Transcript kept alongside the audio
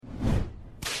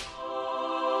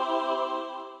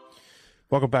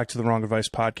Welcome back to the Wrong Advice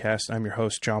Podcast. I'm your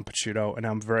host, John Picciuto, and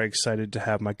I'm very excited to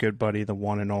have my good buddy, the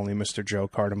one and only Mr. Joe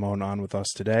Cardamone, on with us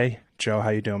today. Joe, how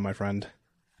you doing, my friend?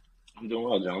 I'm doing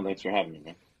well, John. Thanks for having me,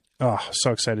 man. Oh,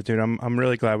 so excited, dude. I'm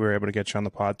really glad we were able to get you on the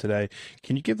pod today.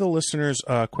 Can you give the listeners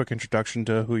a quick introduction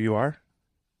to who you are?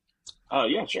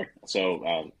 Yeah, sure.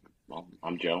 So,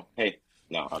 I'm Joe. Hey,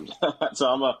 no, I'm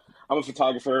a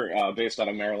photographer based out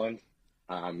of Maryland.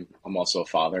 I'm also a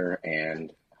father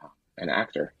and an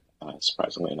actor.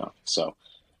 Surprisingly enough. So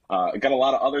I got a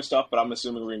lot of other stuff, but I'm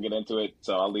assuming we're gonna get into it.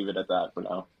 So I'll leave it at that for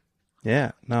now.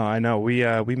 Yeah, no, I know. We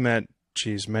met,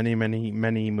 many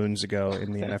moons ago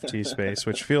in the NFT space,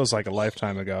 which feels like a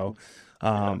lifetime ago.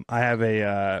 I have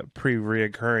a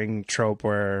pre-reoccurring trope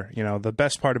where, you know, the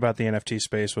best part about the NFT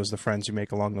space was the friends you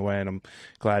make along the way, and I'm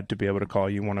glad to be able to call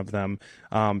you one of them.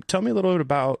 Tell me a little bit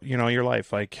about, you know, your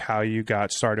life, like how you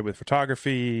got started with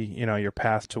photography, you know, your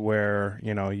path to where,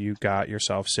 you know, you got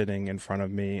yourself sitting in front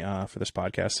of me for this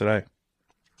podcast today.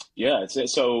 Yeah,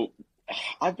 so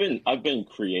I've been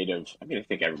creative. I mean, I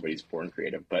think everybody's born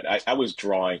creative, but I was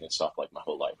drawing and stuff like my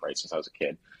whole life, right, since I was a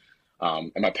kid.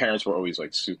 And my parents were always like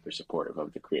super supportive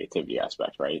of the creativity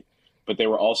aspect, right? But they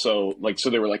were also like, so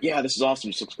they were like, yeah, this is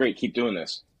awesome. This looks great. Keep doing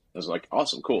this. I was like,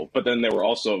 awesome, cool. But then they were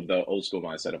also the old school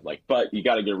mindset of like, but you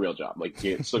got to get a real job. Like,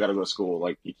 you still got to go to school.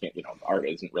 Like, you can't, you know, art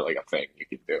isn't really a thing you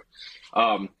can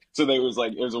do. So they was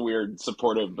like, it was a weird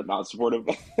supportive, but not supportive.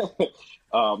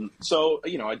 So,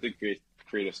 you know, I did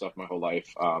creative stuff my whole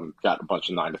life. Got a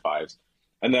bunch of 9-to-5s.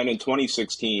 And then in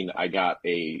 2016, I got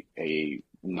a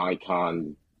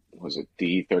Nikon, was it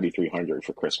D3300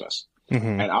 for Christmas.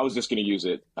 And I was just going to use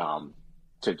it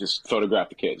to just photograph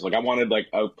the kids. Like I wanted like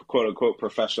a quote unquote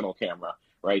professional camera,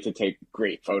 right, to take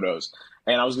great photos.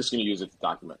 And I was just going to use it to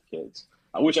document kids,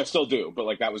 which I still do, but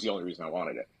like that was the only reason I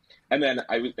wanted it. And then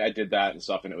I did that and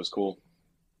stuff, and it was cool.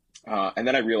 And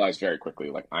then I realized very quickly,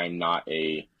 like I'm not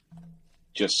a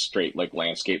just straight like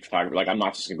landscape photographer. Like I'm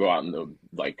not just going to go out in the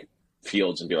like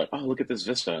fields and be like, oh, look at this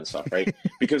vista and stuff, right?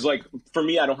 Because like for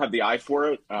me, I don't have the eye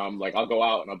for it. Like I'll go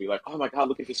out and I'll be like, oh my god,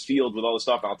 look at this field with all this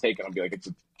stuff, and I'll take it and I'll be like, it's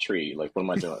a tree. Like what am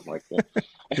I doing? Like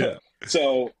yeah.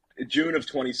 So June of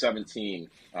 2017,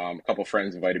 a couple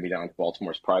friends invited me down to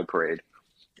Baltimore's Pride Parade,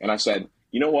 and I said,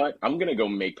 you know what, I'm gonna go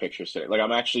make pictures today. Like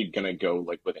I'm actually gonna go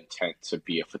like with intent to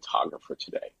be a photographer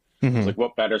today. It's like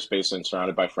what better space than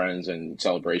surrounded by friends and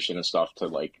celebration and stuff to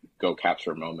like go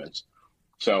capture moments.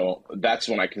 So that's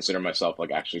when I consider myself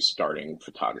like actually starting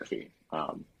photography.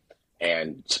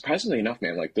 And surprisingly enough,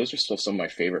 man, like those are still some of my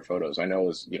favorite photos. I know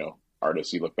as, you know,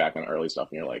 artists, you look back on early stuff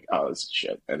and you're like, oh, this is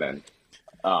shit. And then,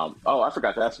 oh, I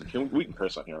forgot to ask you, we can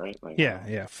curse on here, right? Like,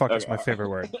 yeah. Fuck is my favorite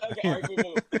word. Okay, all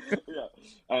right,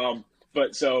 yeah.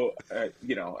 But so,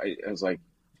 you know, I was like,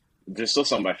 there's still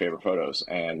some of my favorite photos,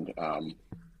 and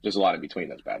there's a lot in between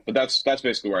that's bad. But that's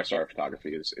basically where I started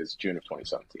photography is June of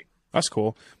 2017. That's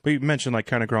cool. But you mentioned like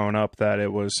kind of growing up that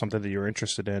it was something that you were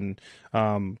interested in.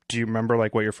 Do you remember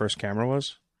like what your first camera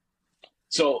was?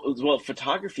 So, well,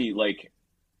 photography, like,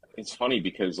 it's funny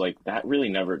because like that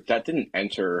didn't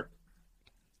enter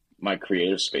my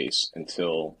creative space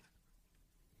until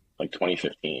like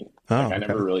 2015. Oh, like, okay. I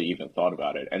never really even thought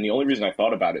about it. And the only reason I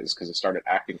thought about it is because I started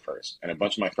acting first. And a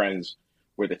bunch of my friends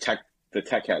were the tech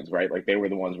heads, right? Like they were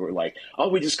the ones who were like, oh,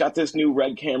 we just got this new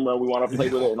red camera, we want to play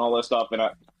with it and all that stuff. And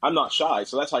I'm not shy,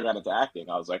 so that's how I got into acting.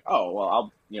 I was like, oh,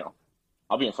 well,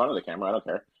 I'll be in front of the camera, I don't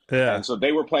care. Yeah. And so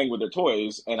they were playing with their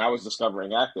toys and I was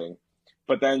discovering acting.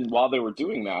 But then while they were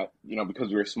doing that, you know, because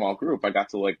we were a small group, I got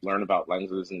to like learn about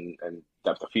lenses and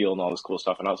depth of field and all this cool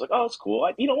stuff. And I was like, oh, it's cool.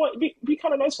 You know what? It'd be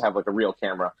kind of nice to have like a real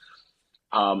camera.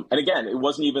 And again, it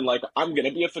wasn't even like, I'm going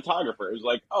to be a photographer. It was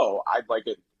like, oh, I'd like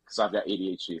it because I've got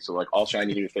ADHD. So like all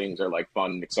shiny new things are like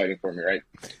fun and exciting for me, right?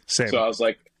 Same. So I was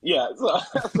like, yeah. So I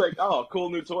was like, oh, cool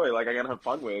new toy. Like I got to have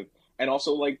fun with. And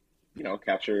also like, you know,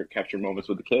 capture moments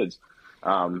with the kids.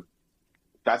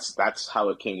 That's how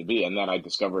it came to be. And then I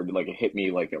discovered like it hit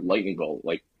me like a lightning bolt.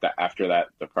 Like that after that,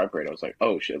 the prep grade, I was like,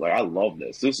 oh shit, like I love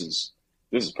this. This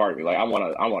is part of me. Like I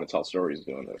want to tell stories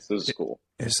doing this. This is cool.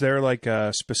 Is there like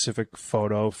a specific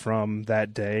photo from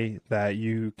that day that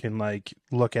you can like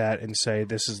look at and say,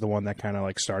 this is the one that kind of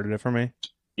like started it for me?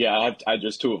 Yeah, I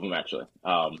just two of them actually.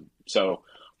 So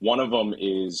one of them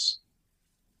is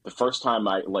the first time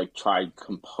I like tried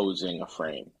composing a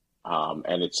frame.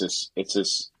 And it's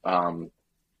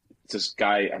this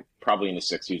guy probably in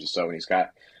his 60s or so, and he's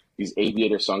got these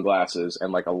aviator sunglasses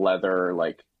and like a leather,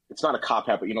 like it's not a cop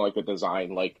hat, but you know, like the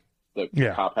design, like the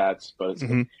cop hats, but it's,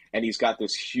 and he's got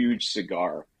this huge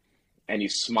cigar and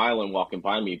he's smiling walking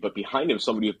by me, but behind him,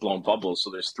 somebody was blowing bubbles. So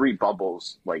there's 3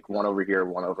 bubbles, like one over here,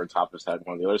 one over top of his head,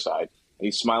 one on the other side. And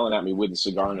he's smiling at me with the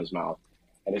cigar in his mouth.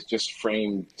 and it's just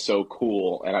framed so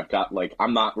cool. And I've got like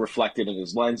I'm not reflected in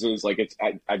his lenses. Like it's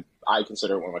I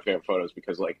consider it one of my favorite photos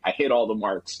because like I hit all the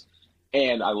marks,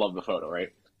 and I love the photo, right?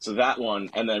 So that one,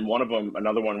 and then one of them,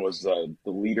 another one was the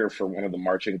leader for one of the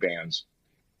marching bands.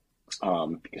 It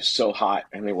was so hot,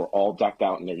 and they were all decked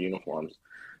out in their uniforms,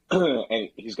 and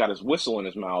he's got his whistle in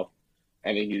his mouth,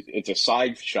 and it's a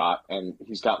side shot, and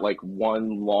he's got like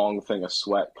one long thing of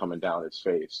sweat coming down his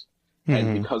face. And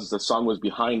Hmm. because the sun was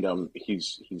behind him,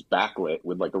 he's backlit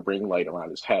with like a ring light around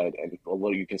his head, and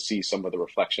although you can see some of the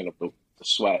reflection of the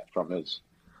sweat from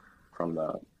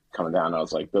the coming down, I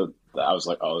was like, oh,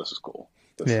 this is cool.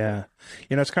 This is Yeah.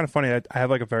 It's kind of funny. I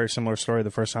have like a very similar story. The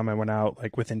first time I went out,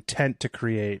 like with intent to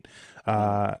create,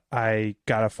 I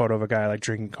got a photo of a guy like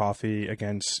drinking coffee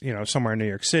against, somewhere in New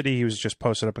York City. He was just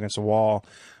posted up against a wall.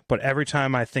 But every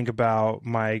time I think about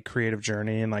my creative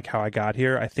journey and like how I got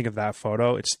here, I think of that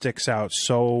photo. It sticks out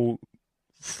so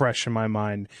fresh in my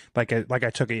mind, like I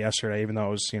took it yesterday, even though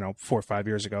it was 4 or 5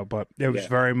 years ago. But it was yeah,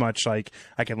 very much like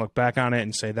I can look back on it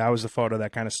and say that was the photo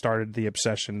that kind of started the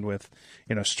obsession with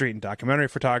street and documentary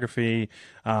photography,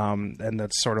 and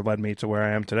that's sort of led me to where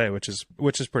I am today, which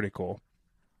is pretty cool.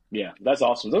 yeah, that's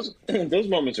awesome. Those those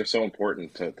moments are so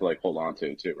important to like hold on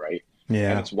to too, right? And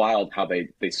Yeah, it's wild how they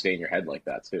stay in your head like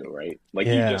that too, right? Like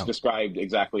you yeah, just described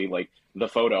exactly like the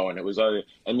photo, and it was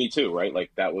and me too, right?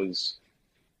 Like that was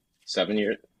 7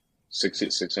 years, 6.5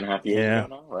 years ago yeah,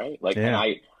 now, right? Like, and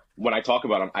yeah. when I talk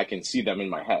about them, I can see them in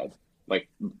my head, like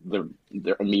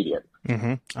they're immediate.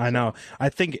 I know. So, I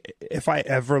think if I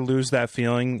ever lose that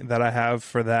feeling that I have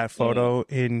for that mm, photo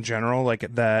in general, like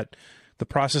that, the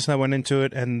process that went into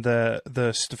it and the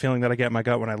feeling that I get in my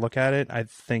gut when I look at it, I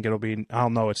think I'll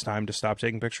know it's time to stop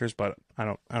taking pictures, but I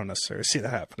don't necessarily see that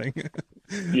happening.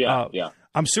 yeah, uh, yeah,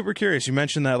 I'm super curious. You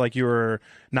mentioned that like you were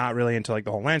not really into like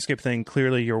the whole landscape thing.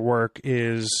 Clearly, your work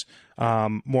is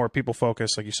more people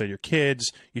focused. Like you said, your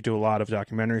kids. You do a lot of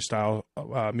documentary style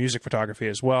music photography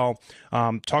as well.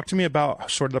 Talk to me about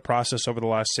sort of the process over the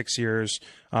last 6 years,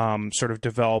 sort of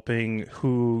developing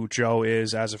who Joe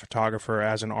is as a photographer,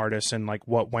 as an artist, and like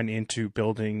what went into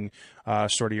building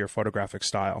sort of your photographic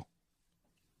style.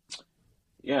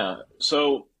 yeah.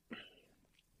 So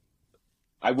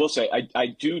I will say I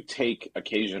do take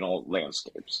occasional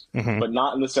landscapes, Hmm. but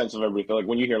not in the sense of everybody. Like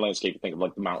when you hear landscape, you think of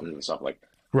like the mountains and stuff. Like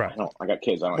Right. I got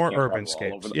kids. I More can't urban travel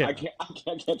all over. scapes. Yeah.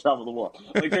 I can't travel the world.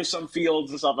 Like there's some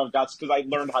fields and stuff I've got because I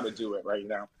learned how to do it right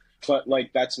now. But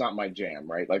like that's not my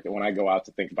jam, right? Like when I go out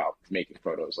to think about making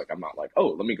photos, like I'm not like, oh,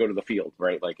 let me go to the field,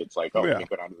 right? Like it's like, oh, let Yeah. me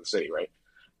go down to the city,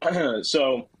 right?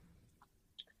 So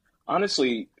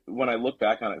honestly, when I look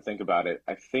back on it and think about it,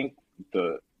 I think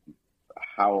the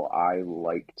how I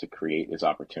like to create is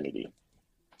opportunity.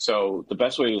 So the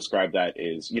best way to describe that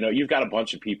is, you've got a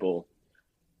bunch of people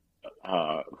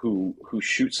who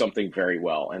shoot something very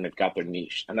well and they've got their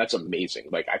niche, and that's amazing.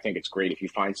 Like I think it's great if you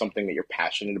find something that you're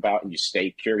passionate about and you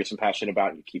stay curious and passionate about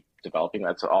and you keep developing.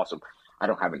 That's awesome. I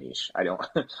don't have a niche. I don't.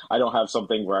 I don't have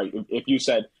something where if you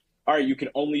said, "All right, you can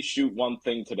only shoot one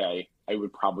thing today," I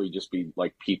would probably just be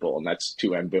like people, and that's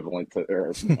too ambivalent to,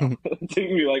 or to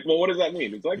be like, well, what does that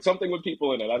mean? It's like something with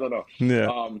people in it. I don't know.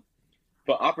 Yeah.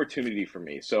 But opportunity for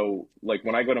me. So like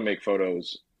when I go to make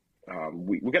photos,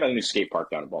 we got a new skate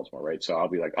park down in Baltimore, right? So I'll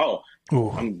be like, oh,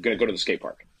 Ooh. I'm gonna go to the skate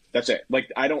park. That's it.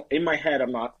 Like I don't in my head,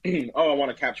 I'm not. Oh, I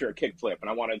want to capture a kickflip, and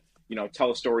I want to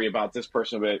tell a story about this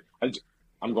person. But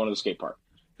I'm going to the skate park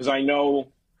because I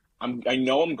know I'm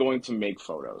going to make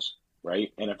photos,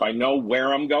 right? And if I know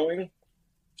where I'm going,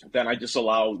 then I just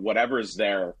allow whatever is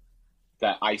there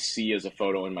that I see as a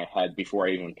photo in my head before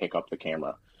I even pick up the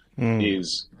camera Mm,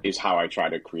 is how I try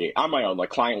to create on my own. Like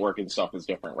client work and stuff is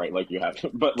different, right? Like you have,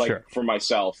 but like sure. for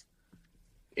myself,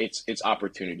 it's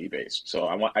opportunity based. So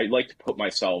I like to put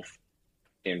myself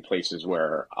in places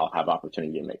where I'll have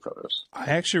opportunity to make photos. I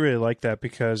actually really like that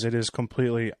because it is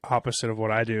completely opposite of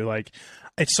what I do. Like,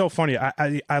 it's so funny.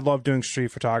 I love doing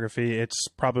street photography. It's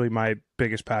probably my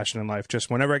biggest passion in life. Just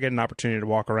whenever I get an opportunity to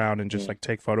walk around and just Mm, like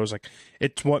take photos, like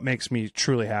it's what makes me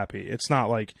truly happy. It's not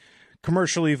like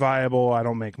commercially viable. I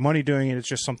don't make money doing it. It's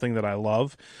just something that I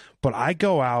love. But I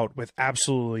go out with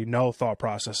absolutely no thought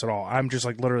process at all. I'm just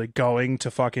like literally going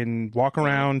to fucking walk mm,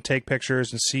 around, take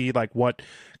pictures, and see like what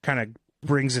kind of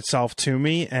brings itself to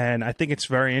me. And I think it's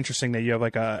very interesting that you have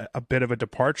like a bit of a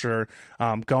departure,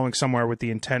 going somewhere with the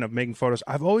intent of making photos.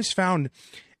 I've always found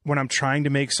when I'm trying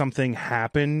to make something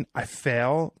happen, I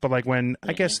fail. But like when I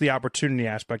mm-hmm. guess the opportunity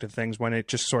aspect of things, when it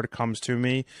just sort of comes to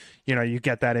me, you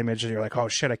get that image and you're like, oh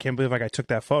shit, I can't believe like I took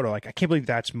that photo. Like I can't believe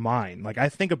that's mine. Like I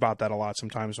think about that a lot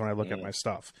sometimes when I look at Mm. my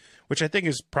stuff, which I think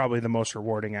is probably the most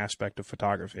rewarding aspect of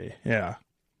photography. Yeah.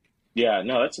 Yeah,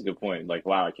 no, that's a good point. Like,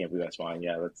 wow, I can't believe that's mine.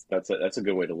 Yeah, that's a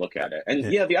good way to look at it. And Yeah.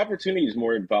 yeah, the opportunity is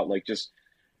more about like just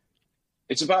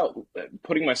it's about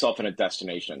putting myself in a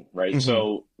destination, right? Hmm.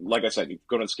 So, like I said, you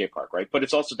go to the skate park, right? But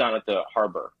it's also down at the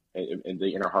harbor in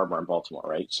the inner harbor in Baltimore,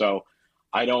 right? So,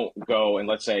 I don't go and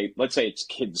let's say it's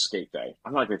kids skate day.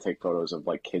 I'm not going to take photos of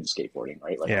like kids skateboarding,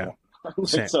 right? Like I Yeah. won't. Like,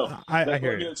 Same. so I that, well, hear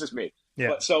I mean, you. that's just me. Yeah.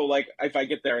 But so like if I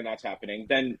get there and that's happening,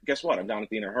 then guess what? I'm down at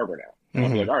the inner harbor now, and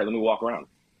I'll be like, Hmm. all right, let me walk around,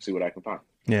 see what I can find,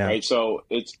 Yeah. right? So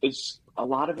it's a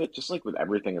lot of it, just like with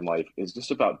everything in life, is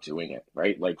just about doing it,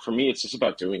 right? Like for me, it's just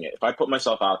about doing it. If I put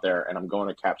myself out there and I'm going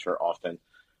to capture often,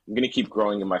 I'm going to keep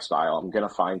growing in my style. I'm going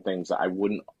to find things that I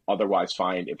wouldn't otherwise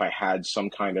find if I had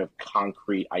some kind of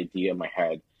concrete idea in my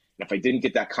head. And if I didn't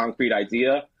get that concrete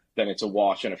idea, then it's a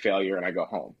wash and a failure, and I go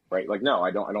home, right? Like no,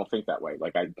 I don't. I don't think that way.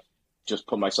 Like I just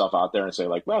put myself out there and say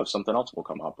like, well, something else will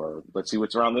come up, or let's see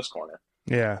what's around this corner.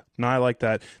 Yeah, no, I like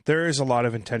that. There is a lot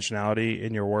of intentionality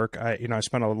in your work. I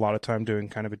spent a lot of time doing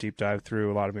kind of a deep dive through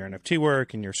a lot of your NFT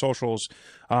work and your socials.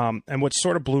 And what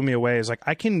sort of blew me away is like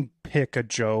I can pick a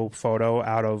Joe photo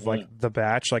out of like Mm. the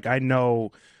batch. Like I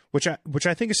know, which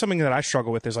I think is something that I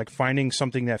struggle with is like finding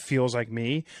something that feels like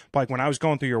me. But like when I was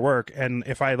going through your work, and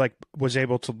if I like was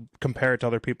able to compare it to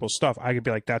other people's stuff, I could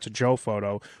be like, that's a Joe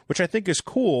photo, which I think is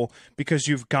cool because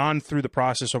you've gone through the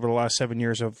process over the last 7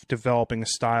 years of developing a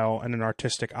style and an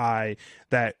artistic eye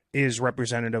that is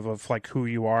representative of like who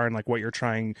you are and like what you're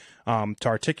trying to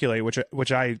articulate,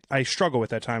 which I struggle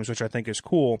with at times, which I think is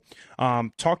cool.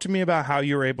 Talk to me about how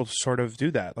you were able to sort of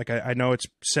do that. Like I know it's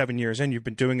 7 years in, you've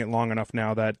been doing it long enough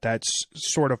now that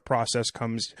sort of process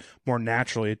comes more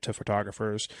naturally to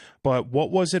photographers. But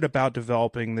what was it about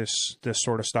developing this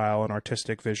sort of style and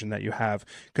artistic vision that you have?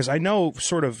 Because I know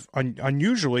sort of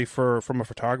unusually from a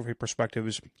photography perspective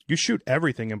is you shoot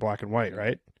everything in black and white,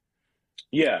 right?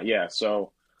 Yeah, yeah.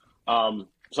 So I'll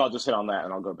just hit on that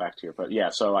and I'll go back to you. But yeah,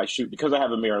 so I shoot because I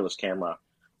have a mirrorless camera.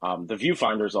 The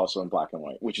viewfinder is also in black and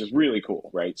white, which is really cool,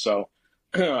 right? So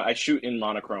I shoot in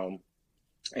monochrome,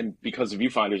 and because the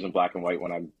viewfinder is in black and white,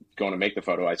 when I'm going to make the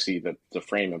photo, I see the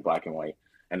frame in black and white,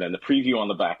 and then the preview on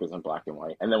the back is in black and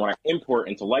white. And then when I import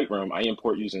into Lightroom, I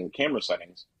import using the camera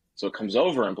settings, so it comes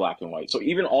over in black and white. So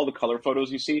even all the color photos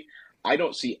you see, I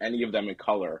don't see any of them in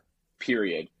color,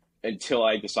 period, until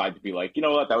I decide to be like, you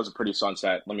know what, that was a pretty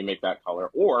sunset. Let me make that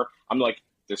color. Or I'm like,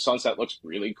 the sunset looks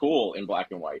really cool in black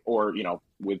and white, or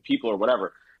with people or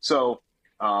whatever. So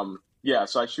yeah,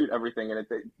 so I shoot everything, and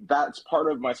that's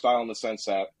part of my style in the sense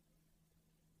that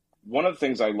one of the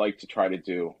things I like to try to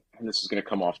do, and this is going to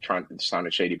come off trying to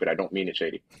sound shady, but I don't mean it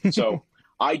shady. So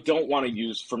I don't want to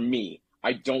use, for me,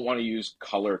 I don't want to use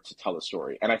color to tell a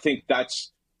story, and I think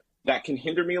that can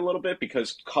hinder me a little bit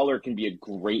because color can be a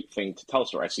great thing to tell a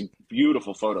story. I see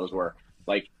beautiful photos where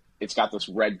like it's got this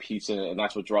red piece in it, and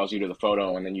that's what draws you to the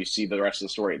photo, and then you see the rest of the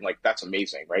story, and like that's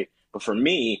amazing, right? But for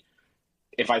me,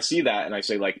 if I see that and I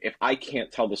say like if I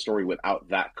can't tell the story without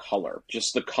that color,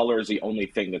 just the color is the only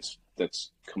thing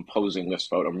that's composing this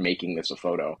photo, making this a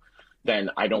photo, then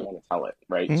I don't want to tell it,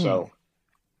 right? Mm.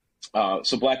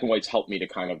 So black and whites help me to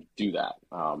kind of do that.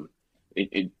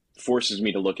 It forces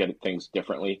me to look at things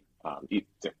differently,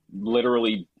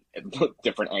 literally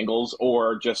different angles,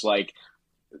 or just like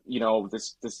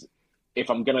this. If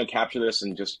I'm gonna capture this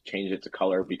and just change it to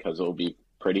color because it'll be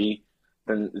pretty,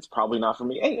 then it's probably not for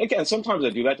me. And again, sometimes I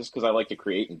do that just because I like to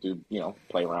create and do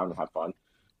play around and have fun.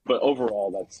 But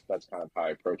overall, that's kind of how I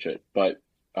approach it. But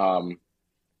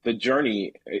the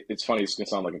journey, it's funny. It's gonna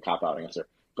sound like a cop out answer,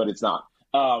 but it's not.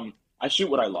 I shoot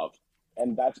what I love,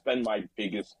 and that's been my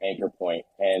biggest anchor point.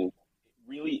 And it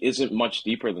really isn't much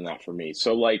deeper than that for me.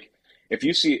 So like, if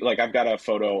you see, like, I've got a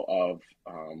photo of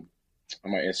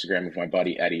on my Instagram of my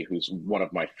buddy Eddie, who's one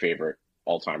of my favorite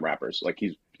all time rappers. Like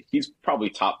he's probably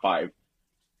top five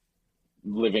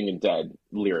living and dead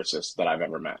lyricists that I've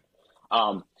ever met.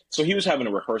 So he was having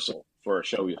a rehearsal for a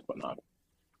show he was putting on,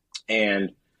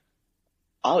 and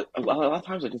a lot of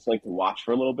times I just like to watch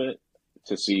for a little bit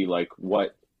to see like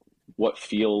what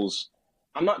feels.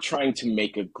 I'm not trying to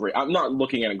make a great. I'm not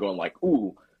looking at it going like,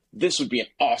 "Ooh, this would be an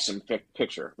awesome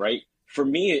picture," right? For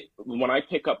me, when I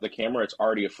pick up the camera, it's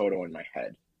already a photo in my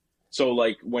head. So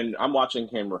like when I'm watching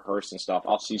him rehearse and stuff,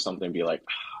 I'll see something and be like,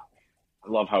 I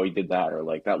love how he did that, or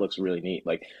like that looks really neat.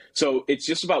 Like, so it's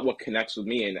just about what connects with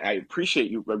me, and I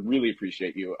appreciate you. I really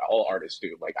appreciate you. All artists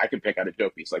do. Like, I can pick out a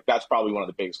dope piece. Like, that's probably one of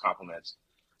the biggest compliments,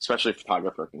 especially a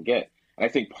photographer can get. And I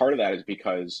think part of that is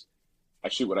because I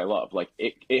shoot what I love. Like,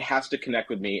 it has to connect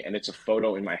with me, and it's a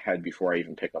photo in my head before I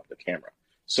even pick up the camera.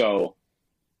 So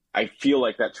I feel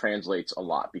like that translates a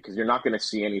lot because you're not going to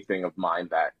see anything of mine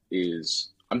that is.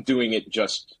 I'm doing it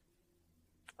just.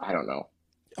 I don't know.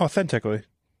 authentically.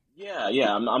 Yeah,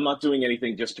 yeah. I'm not doing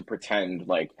anything just to pretend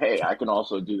like, hey, I can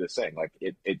also do this thing. Like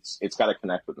it's got to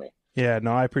connect with me. Yeah,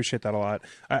 no, I appreciate that a lot.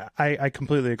 I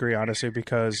completely agree, honestly,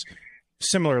 because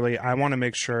similarly, I want to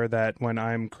make sure that when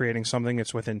I'm creating something,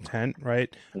 it's with intent,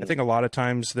 right? I Mhm. think a lot of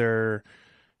times there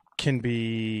can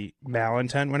be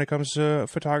malintent when it comes to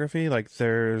photography. Like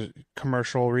there's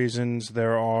commercial reasons,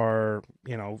 there are,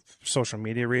 social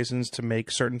media reasons to make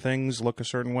certain things look a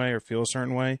certain way or feel a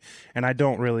certain way. And I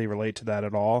don't really relate to that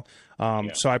at all.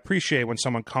 Yeah. So I appreciate when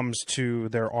someone comes to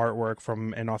their artwork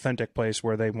from an authentic place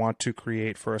where they want to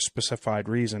create for a specified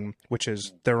reason, which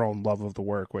is their own love of the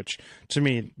work, which to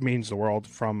me means the world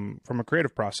from a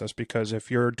creative process. Because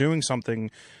if you're doing something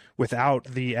without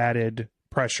the added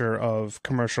pressure of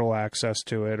commercial access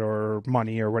to it or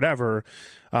money or whatever,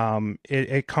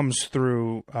 it comes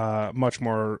through much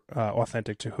more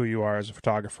authentic to who you are as a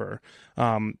photographer.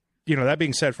 That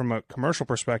being said, from a commercial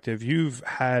perspective, you've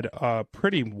had a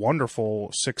pretty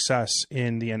wonderful success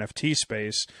in the NFT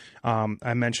space.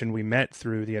 I mentioned we met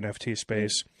through the NFT Mm.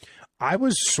 space. I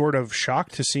was sort of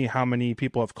shocked to see how many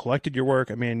people have collected your work.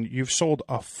 I mean, you've sold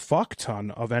a fuck ton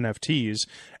of NFTs,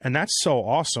 and that's so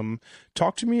awesome.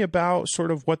 Talk to me about sort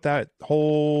of what that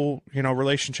whole,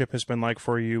 relationship has been like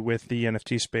for you with the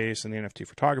NFT space and the NFT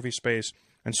photography space,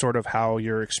 and sort of how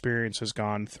your experience has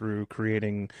gone through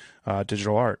creating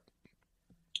digital art.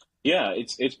 Yeah,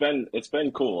 it's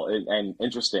been cool and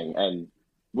interesting and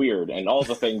weird and all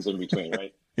the things in between,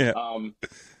 right? Yeah. Um,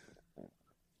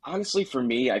 Honestly, for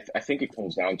me, I think it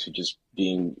comes down to just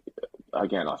being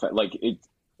again, like it.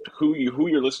 Who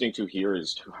you're listening to here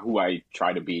is who I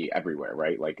try to be everywhere,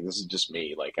 right? Like this is just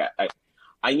me. Like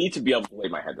I need to be able to lay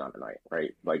my head down at night,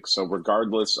 right? Like so,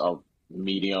 regardless of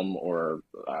medium or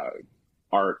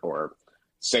art or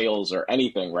sales or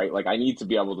anything, right? Like I need to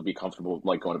be able to be comfortable,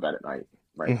 like going to bed at night,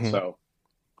 right? Hmm. So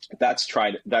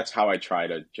that's how I try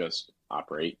to just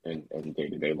operate in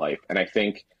day-to-day life. And I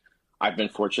think I've been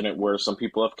fortunate where some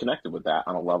people have connected with that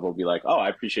on a level, be like, oh, I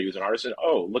appreciate you as an artist, and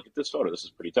oh, look at this photo, this is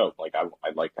pretty dope. Like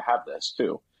I'd like to have this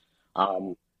too.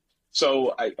 Um,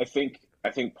 so I think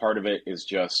part of it is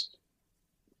just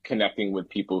connecting with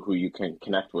people who you can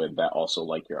connect with that also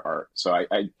like your art. So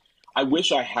I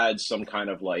wish I had some kind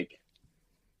of like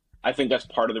I think that's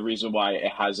part of the reason why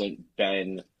it hasn't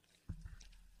been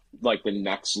like the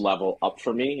next level up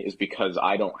for me is because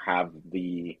I don't have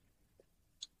the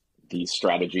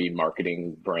strategy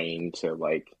marketing brain to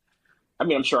like I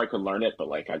mean I'm sure I could learn it but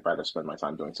like I'd rather spend my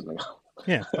time doing something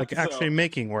Yeah, else. like actually So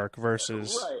making work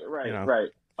versus, right, you right, know, right.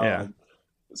 yeah.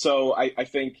 So I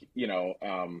think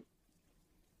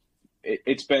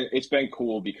it's been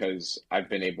cool because I've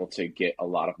been able to get a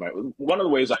lot of my one of the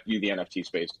ways I view the NFT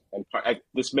space and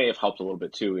this may have helped a little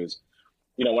bit too is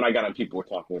when I got on, people were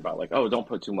talking about like, oh, don't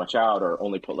put too much out or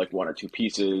only put like one or two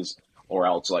pieces, or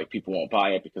else like people won't buy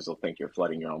it because they'll think you're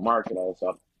flooding your own market and all that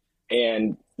stuff.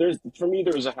 And for me,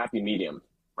 there was a happy medium,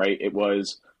 right? It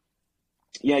was,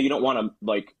 yeah, you don't want to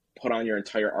like put on your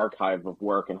entire archive of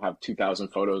work and have 2,000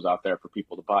 photos out there for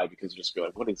people to buy because you just be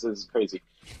like, what is this? This is crazy.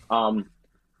 Um,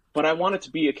 but I want it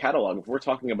to be a catalog. If we're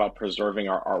talking about preserving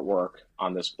our artwork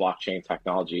on this blockchain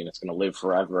technology and it's going to live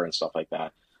forever and stuff like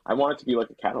that, I want it to be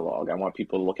like a catalog. I want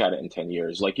people to look at it in 10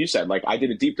 years. Like you said, like I did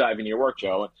a deep dive in your work,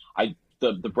 Joe, and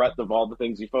the breadth of all the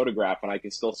things you photograph and I can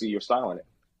still see your style in it.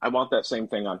 I want that same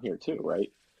thing on here too,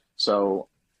 right? So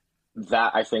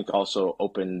that I think also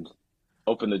opened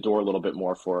the door a little bit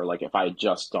more for like if I had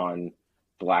just done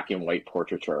black and white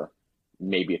portraiture,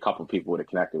 maybe a couple of people would have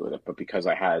connected with it. But because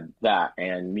I had that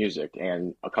and music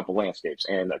and a couple landscapes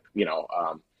and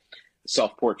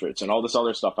self portraits and all this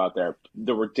other stuff out there,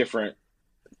 there were different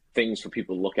things for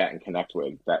people to look at and connect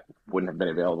with that wouldn't have been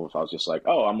available if I was just like,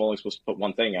 oh, I'm only supposed to put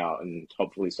one thing out and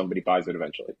hopefully somebody buys it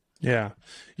eventually. Yeah.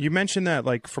 You mentioned that,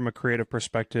 like, from a creative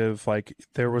perspective, like,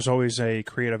 there was always a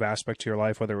creative aspect to your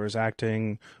life, whether it was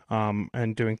acting,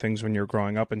 and doing things when you were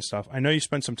growing up and stuff. I know you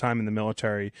spent some time in the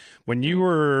military. When you Mm.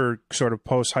 were sort of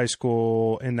post high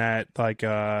school in that, like,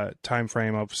 time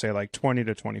frame of, say, like 20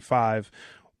 to 25,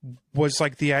 was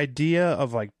like the idea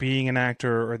of like being an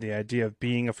actor or the idea of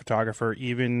being a photographer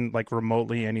even like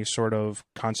remotely any sort of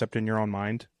concept in your own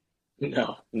mind?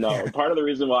 No, no. Part of the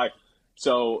reason why,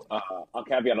 so I'll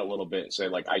caveat a little bit and say,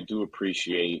 like, I do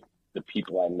appreciate the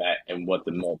people I met and what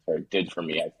the military did for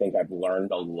me. I think I've learned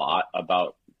a lot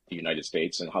about the United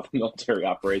States and how the military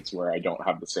operates, where I don't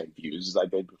have the same views as I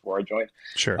did before I joined.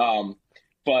 Sure. Um,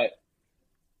 but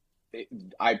it,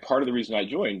 I part of the reason I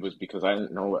joined was because I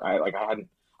didn't know I hadn't.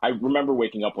 I remember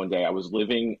waking up one day. I was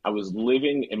living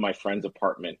in my friend's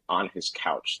apartment on his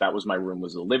couch. That was my room,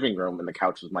 was the living room, and the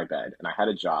couch was my bed. And I had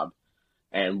a job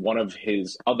and one of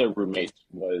his other roommates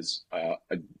was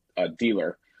a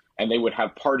dealer, and they would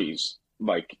have parties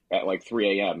like at like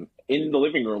 3 a.m. in the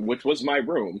living room, which was my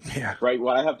room, Yeah. right?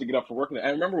 When I have to get up for work. And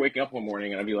I remember waking up one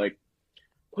morning and I'd be like,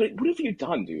 what have you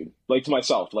done, dude? Like to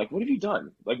myself, like, what have you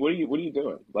done? Like, what are you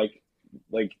doing? Like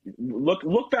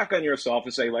look back on yourself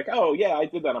and say like, oh yeah, I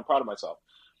did that. I'm proud of myself.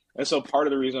 And so part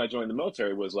of the reason I joined the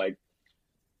military was like,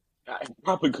 I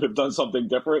probably could have done something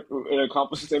different and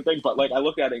accomplished the same thing. But like, I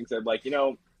looked at it and said like,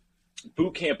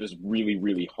 boot camp is really,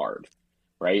 really hard,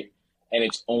 right? And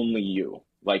it's only you.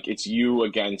 Like it's you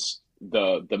against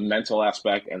the mental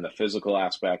aspect and the physical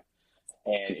aspect.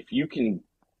 And if you can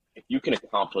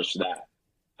accomplish that,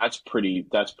 that's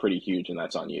pretty huge, and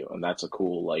that's on you, and that's a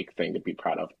cool like thing to be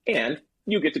proud of. And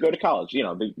you get to go to college.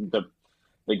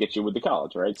 They get you with the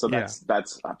college, right? So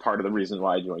that's a part of the reason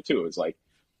why I joined too. Is like,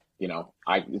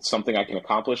 it's something I can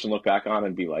accomplish and look back on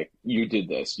and be like, you did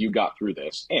this, you got through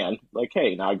this, and like,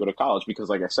 hey, now I go to college because,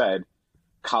 like I said,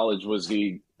 college was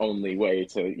the only way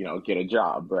to get a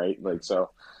job, right? Like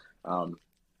so,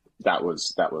 that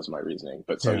was my reasoning.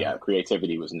 But so yeah,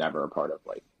 creativity was never a part of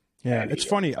like. Yeah, it's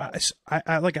funny.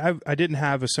 I didn't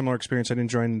have a similar experience. I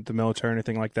didn't join the military or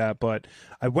anything like that, but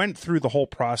I went through the whole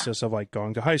process of like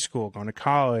going to high school, going to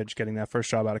college, getting that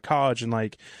first job out of college, and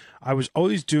like I was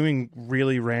always doing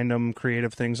really random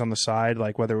creative things on the side,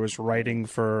 like whether it was writing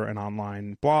for an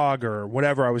online blog or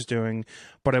whatever I was doing,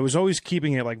 but I was always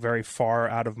keeping it like very far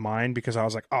out of mind because I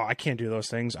was like, oh, I can't do those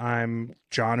things. I'm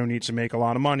John who needs to make a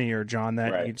lot of money, or John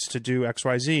that needs to do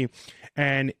XYZ.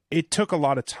 And it took a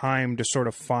lot of time to sort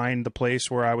of find the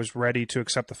place where I was ready to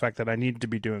accept the fact that I needed to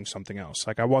be doing something else.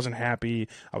 Like I wasn't happy.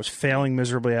 I was failing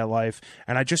miserably at life.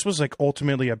 And I just was like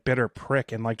ultimately a bitter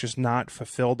prick and like just not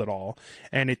fulfilled at all.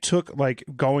 And it took like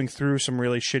going through some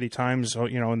really shitty times,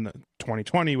 in the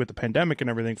 2020 with the pandemic and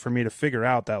everything for me to figure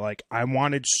out that like I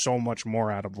wanted so much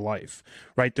more out of life,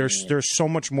 right? There's so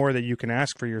much more that you can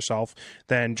ask for yourself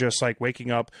than just like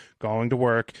waking up, going to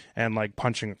work and like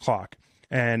punching a clock.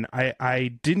 And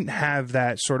I didn't have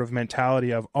that sort of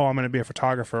mentality of, oh, I'm going to be a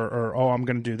photographer or, oh, I'm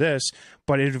going to do this.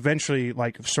 But it eventually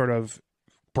like sort of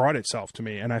brought itself to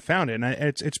me and I found it. And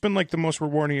it's been like the most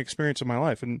rewarding experience of my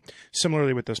life. And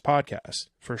similarly with this podcast,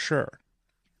 for sure.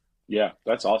 Yeah,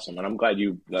 that's awesome. And I'm glad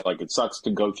like, it sucks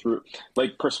to go through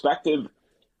like perspective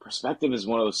is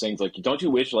one of those things. Like, don't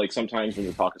you wish like sometimes when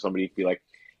you talk to somebody, you'd be like,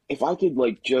 if I could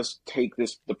like just take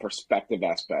the perspective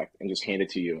aspect and just hand it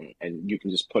to you and you can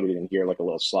just put it in here like a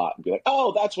little slot and be like,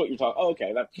 oh, that's what you're talking. Oh,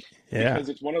 okay. Because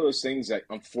it's one of those things that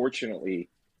unfortunately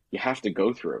you have to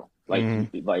go through. Like,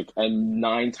 and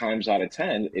 9 times out of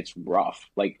 10, it's rough.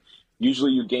 Like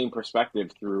usually you gain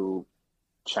perspective through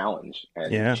challenge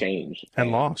and change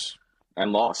and loss.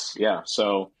 Yeah.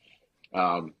 So,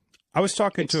 I was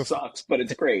talking to sucks, but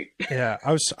it's great. Yeah,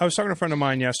 I was talking to a friend of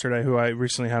mine yesterday who I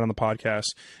recently had on the podcast,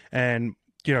 and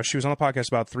she was on the podcast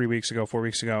about 4 weeks ago,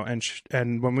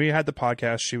 and when we had the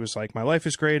podcast, she was like, "My life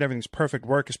is great, everything's perfect,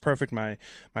 work is perfect, my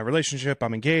relationship,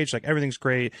 I'm engaged, like everything's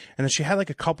great." And then she had like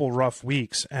a couple rough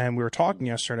weeks, and we were talking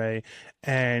yesterday,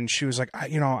 and she was like,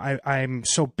 I'm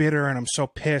so bitter and I'm so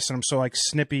pissed and I'm so like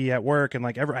snippy at work and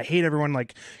like I hate everyone,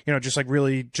 like just like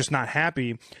really just not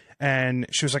happy. And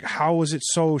she was like, how was it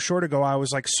so short ago? I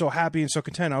was like so happy and so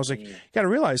content. I was like, you got to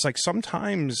realize like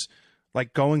sometimes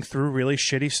like going through really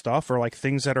shitty stuff or like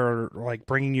things that are like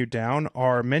bringing you down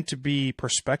are meant to be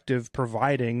perspective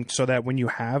providing so that when you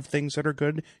have things that are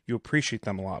good, you appreciate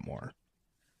them a lot more.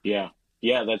 Yeah.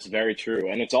 Yeah, that's very true.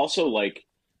 And it's also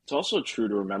true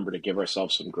to remember to give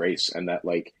ourselves some grace and that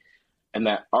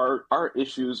our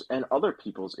issues and other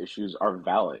people's issues are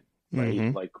valid. Right.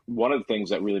 Mm-hmm. Like one of the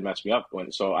things that really messed me up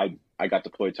so I got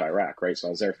deployed to Iraq, right? So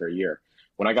I was there for a year.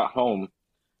 When I got home,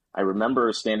 I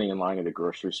remember standing in line at a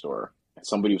grocery store and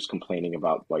somebody was complaining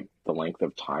about like the length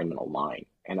of time in a line.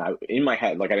 And in my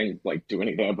head, like I didn't like do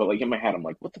anything, but like in my head, I'm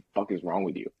like, what the fuck is wrong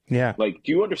with you? Yeah. Like,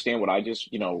 do you understand what I just,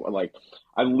 like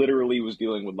I literally was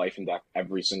dealing with life and death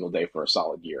every single day for a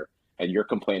solid year. And you're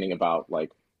complaining about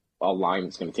like a line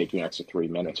that's going to take you an extra 3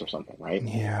 minutes or something, right?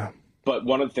 Yeah. But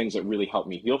one of the things that really helped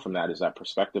me heal from that is that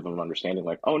perspective of understanding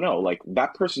like, oh no, like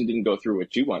that person didn't go through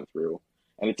what you went through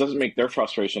and it doesn't make their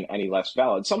frustration any less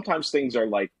valid. Sometimes things are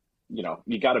like,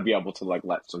 you got to be able to like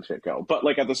let some shit go. But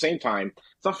like at the same time,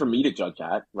 it's not for me to judge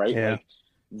that, right? Yeah.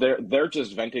 Like they're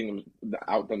just venting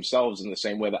out themselves in the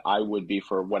same way that I would be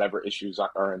for whatever issues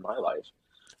are in my life.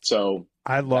 So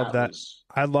I love that.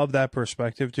 I love that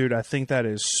perspective, dude. I think that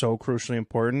is so crucially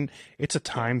important. It's a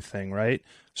time thing, right?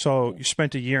 So you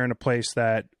spent a year in a place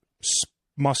that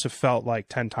must have felt like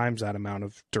 10 times that amount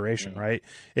of duration, right?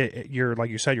 You're like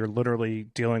you said, you're literally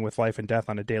dealing with life and death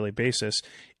on a daily basis.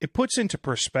 it puts into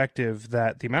perspective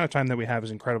that the amount of time that we have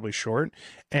is incredibly short,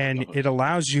 and it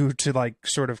allows you to like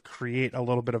sort of create a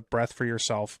little bit of breath for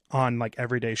yourself on like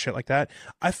everyday shit like that.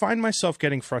 I find myself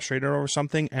getting frustrated over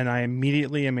something, and I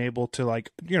immediately am able to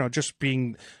like, just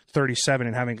being 37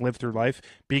 and having lived through life,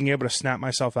 being able to snap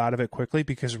myself out of it quickly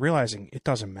because realizing it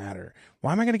doesn't matter.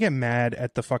 Why am I going to get mad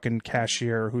at the fucking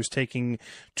cashier who's taking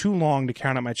too long to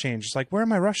count out my change? It's like, where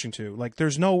am I rushing to? Like,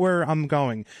 there's nowhere I'm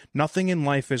going. Nothing in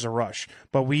life is a rush.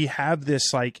 But we have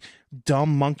this like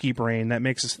dumb monkey brain that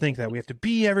makes us think that we have to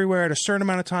be everywhere at a certain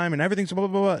amount of time and everything's blah,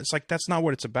 blah, blah, blah. It's like, that's not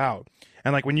what it's about.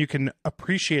 And like when you can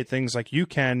appreciate things like you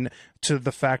can, to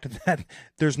the fact that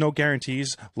there's no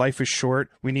guarantees, life is short,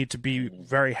 we need to be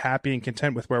very happy and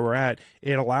content with where we're at,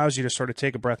 it allows you to sort of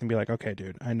take a breath and be like, okay,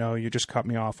 dude, I know you just cut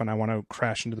me off and I want to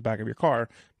crash into the back of your car,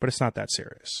 but it's not that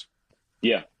serious.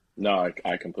 Yeah, no,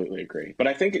 I completely agree. But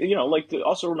I think, like to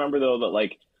also remember though that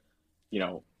like,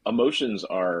 emotions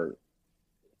are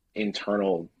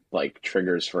internal like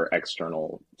triggers for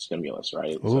external stimulus,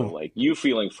 right? Ooh. So like you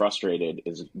feeling frustrated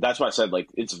that's why I said like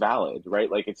it's valid, right?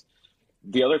 Like it's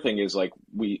the other thing is like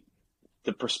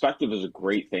the perspective is a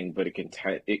great thing, but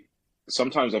it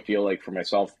sometimes I feel like for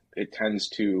myself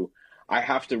I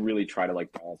have to really try to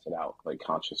like balance it out like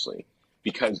consciously,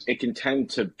 because it can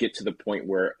tend to get to the point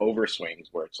where overswings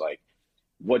where it's like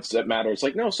what's that matter? It's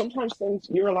like, no, sometimes things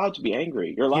you're allowed to be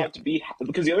angry. You're allowed to be,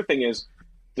 because the other thing is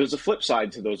there's a flip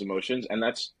side to those emotions, and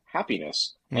that's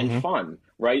happiness and fun,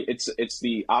 right? It's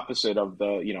the opposite of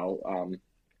the,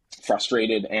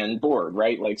 frustrated and bored,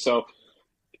 right? Like, so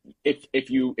if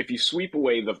you sweep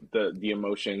away the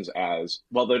emotions as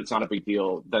well, that it's not a big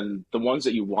deal, then the ones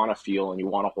that you want to feel and you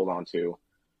want to hold on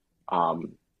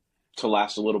to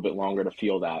last a little bit longer, to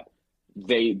feel that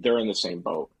they're in the same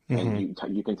boat, and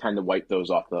you can tend to wipe those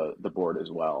off the board as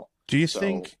well. Do you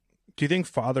think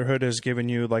fatherhood has given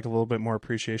you like a little bit more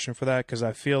appreciation for that? Because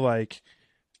I feel like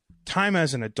time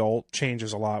as an adult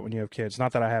changes a lot when you have kids.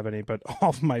 Not that I have any, but all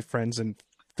of my friends and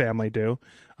family do.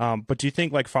 But do you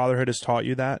think like fatherhood has taught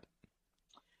you that?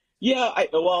 Yeah,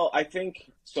 I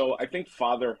think so. I think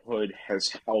fatherhood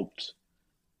has helped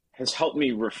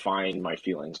me refine my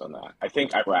feelings on that. I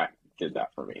think Iraq did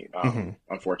that for me.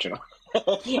 Unfortunately,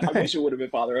 I wish it would have been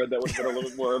fatherhood. That would have been a little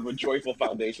bit more of a joyful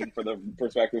foundation for the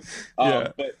perspective.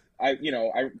 But I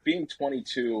being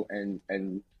 22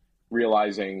 and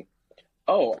realizing,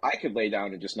 oh, I could lay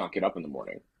down and just not get up in the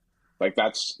morning. Like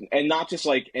and not just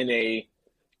like in a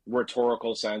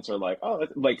rhetorical sense or like, oh,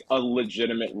 like a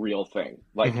legitimate real thing.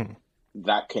 Like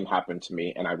that can happen to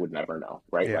me and I would never know,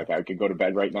 right? Yeah. Like I could go to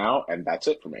bed right now and that's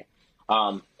it for me.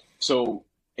 So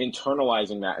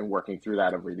internalizing that and working through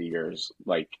that over the years,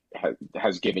 like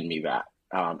has given me that.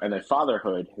 And then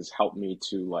fatherhood has helped me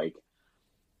to like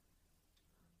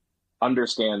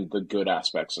understand the good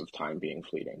aspects of time being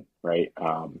fleeting, right?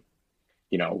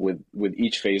 With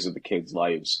each phase of the kids'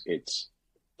 lives,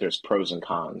 there's pros and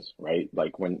cons, right?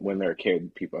 Like when they're a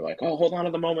kid, people are like, oh, hold on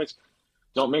to the moments,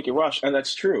 don't make it rush. And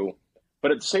that's true.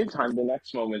 But at the same time, the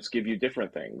next moments give you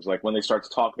different things. Like when they start to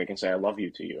talk, they can say, I love you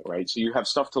to you, right? So you have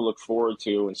stuff to look forward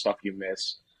to and stuff you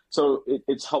miss. So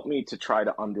it's helped me to try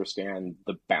to understand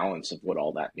the balance of what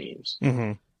all that means.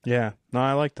 Yeah, no,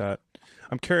 I like that.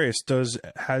 I'm curious,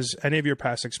 has any of your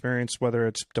past experience, whether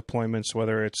it's deployments,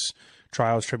 whether it's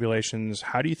trials, tribulations,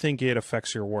 how do you think it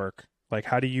affects your work? Like,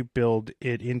 how do you build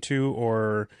it into,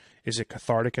 or is it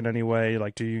cathartic in any way?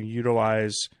 Like, do you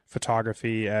utilize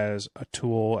photography as a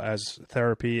tool, as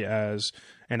therapy, as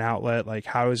an outlet? Like,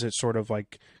 how is it sort of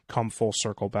like come full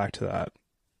circle back to that?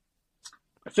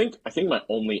 I think my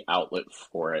only outlet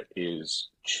for it is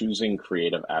choosing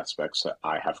creative aspects that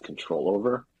I have control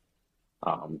over.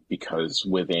 Because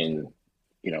within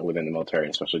the military,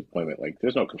 and especially deployment, like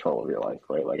there's no control over your life,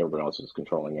 right? Like everyone else is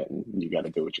controlling it and you got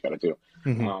to do what you got to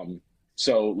do.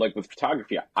 So like with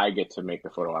photography, I get to make the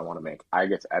photo I want to make. I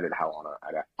get to edit how I want to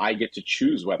edit. I get to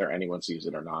choose whether anyone sees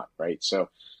it or not, right? So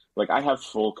like I have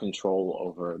full control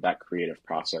over that creative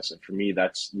process. And for me,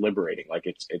 that's liberating. Like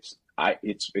it's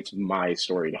my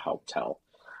story to help tell.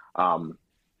 And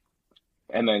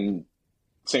then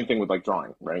same thing with like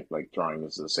drawing, right? Like drawing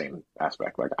is the same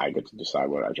aspect. Like I get to decide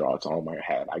what I draw. It's all in my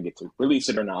head. I get to release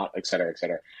it or not, et cetera, et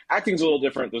cetera. Acting's a little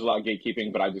different. There's a lot of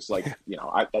gatekeeping, but I just like,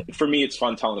 for me, it's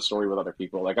fun telling a story with other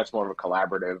people. Like that's more of a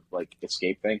collaborative, like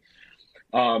escape thing.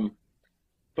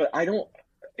 But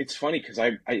it's funny because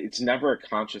it's never a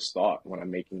conscious thought when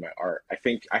I'm making my art. I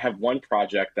think I have one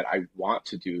project that I want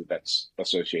to do that's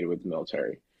associated with the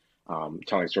military,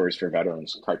 telling stories for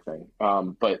veterans type thing.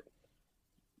 But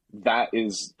that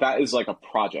is like a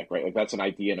project, right? Like that's an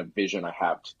idea and a vision I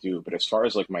have to do. But as far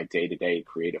as like my day-to-day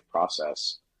creative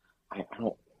process, I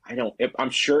I'm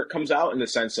sure it comes out in the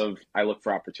sense of I look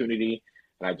for opportunity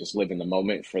and I just live in the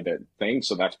moment for the thing.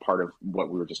 So that's part of what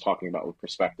we were just talking about with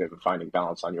perspective and finding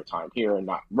balance on your time here and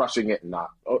not rushing it and not,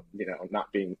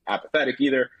 not being apathetic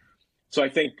either. So I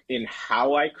think in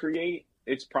how I create,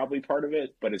 it's probably part of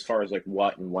it. But as far as like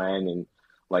what and when and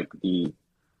like the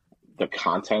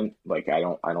content, like I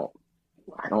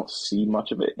don't see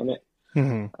much of it in it.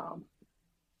 Hmm. Um,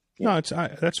 yeah. No,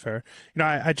 that's fair.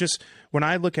 I just when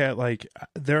I look at like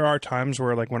there are times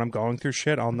where like when I'm going through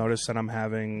shit, I'll notice that I'm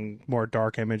having more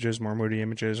dark images, more moody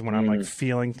images when I'm like Mm,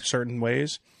 feeling certain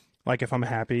ways. Like if I'm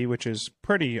happy, which is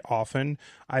pretty often,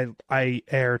 I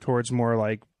err towards more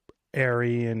like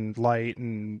airy and light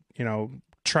and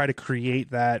try to create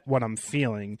that what I'm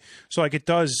feeling. So like it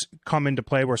does come into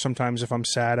play where sometimes if I'm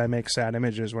sad, I make sad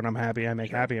images. When I'm happy, I make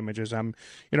sure. happy images.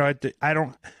 I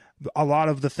don't a lot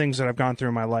of the things that I've gone through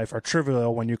in my life are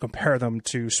trivial when you compare them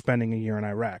to spending a year in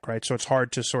Iraq, right? So it's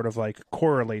hard to sort of like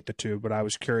correlate the two, but I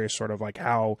was curious sort of like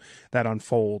how that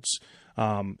unfolds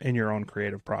in your own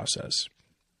creative process.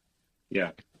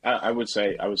 Yeah. I would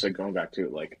say going back to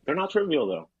it, like they're not trivial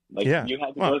though. Like Yeah. you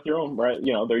had to Well, go through them, right?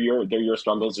 They're your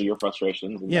struggles, they're your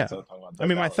frustrations, and yeah. that's what I'm talking about. I They're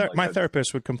mean, valid. Like my that's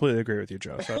therapist would completely agree with you,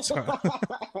 Joe. So that's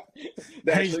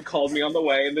they hey, actually called me on the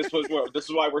way, and this is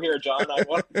why we're here, John. I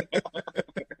want.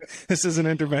 this is an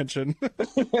intervention.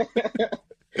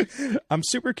 I'm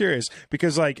super curious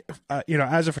because, like,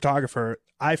 as a photographer,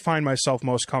 I find myself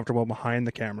most comfortable behind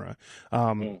the camera.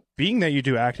 Mm, Being that you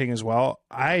do acting as well,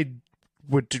 I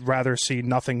would rather see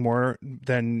nothing more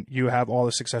than you have all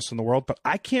the success in the world. But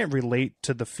I can't relate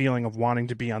to the feeling of wanting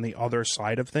to be on the other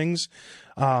side of things.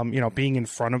 Being in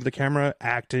front of the camera,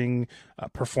 acting,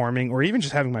 performing, or even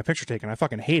just having my picture taken. I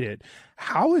fucking hate it.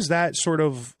 How is that sort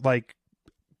of like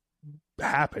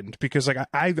happened? Because like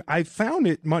I found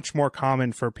it much more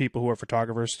common for people who are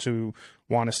photographers to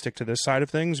want to stick to this side of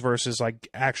things versus like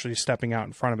actually stepping out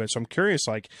in front of it. So I'm curious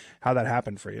like how that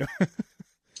happened for you.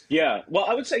 yeah. Well,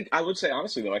 I would say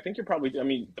honestly though, I think you're probably. I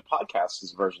mean, the podcast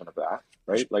is a version of that,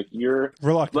 right? Like you're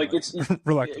like Reluctantly. it's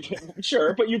Reluctantly.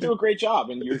 sure, but you do a great job,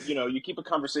 and you keep a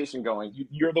conversation going.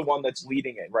 You're the one that's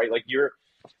leading it, right? Like you're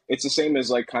it's the same as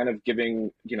like kind of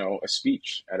giving a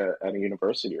speech at a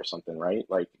university or something, right?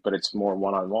 Like but it's more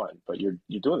one on one, but you're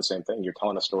doing the same thing. You're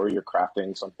telling a story, you're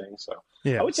crafting something. So I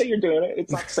Yeah. would say you're doing it.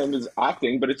 It's not the same as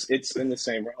acting, but it's in the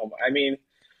same realm. I mean,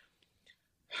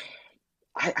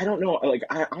 I don't know, like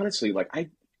I honestly like I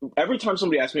every time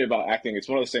somebody asks me about acting, it's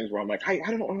one of those things where I'm like I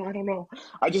don't know.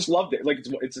 I just loved it. Like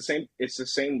it's the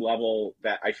same level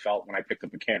that I felt when I picked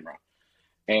up a camera.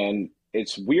 And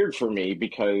it's weird for me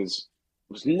because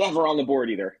it was never on the board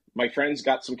either. My friends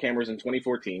got some cameras in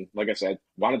 2014, like I said,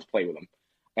 wanted to play with them.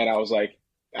 And I was like,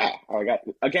 I got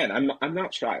again, I'm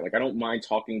not shy. Like I don't mind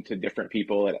talking to different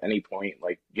people at any point,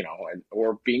 like,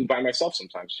 or being by myself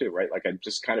sometimes too, right? Like I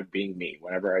just kind of being me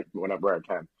whenever I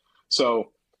can.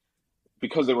 So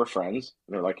because they were friends,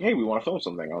 they're like, hey, we want to film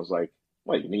something. I was like,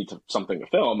 well, you need something to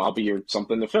film. I'll be your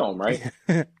something to film, right?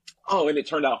 Oh, and it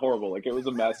turned out horrible. Like it was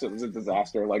a mess. It was a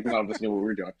disaster. Like none of us knew what we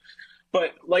were doing.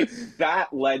 But like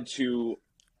that led to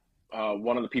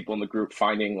one of the people in the group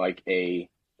finding like a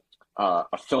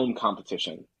film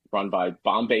competition run by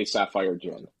Bombay Sapphire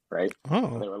Gin, right? And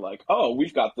Oh. they were like, "Oh,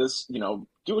 we've got this.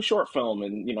 Do a short film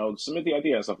and submit the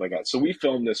idea and stuff like that." So we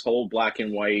filmed this whole black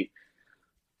and white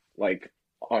like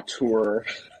auteur,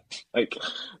 like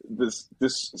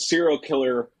this serial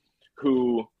killer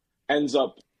who ends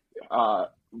up uh,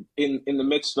 in the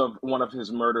midst of one of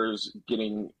his murders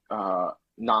getting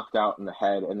knocked out in the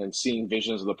head and then seeing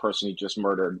visions of the person he just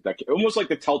murdered, that almost like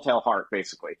the telltale heart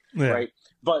basically, Yeah. right?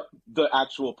 But the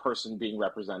actual person being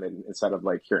represented instead of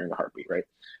like hearing the heartbeat, right?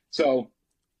 So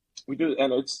we do,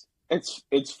 and it's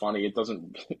funny. It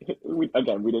doesn't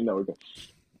again, we didn't know it,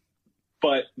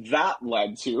 but that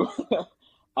led to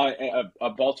a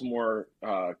Baltimore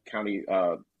County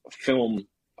film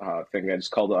thing that is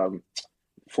called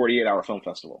 48-hour film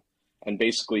festival. And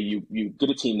basically you get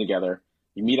a team together,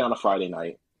 you meet on a Friday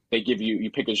night,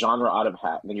 you pick a genre out of a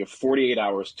hat, and then you have 48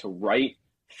 hours to write,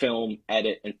 film,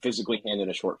 edit, and physically hand in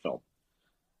a short film.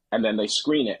 And then they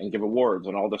screen it and give awards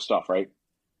and all this stuff, right?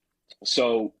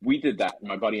 So we did that.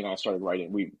 My buddy and I started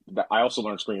writing. I also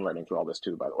learned screenwriting through all this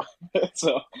too, by the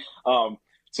way. Um,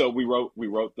 so we wrote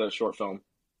the short film,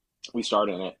 we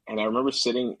started in it, and I remember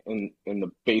sitting in the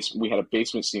base. We had a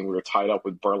basement scene. We were tied up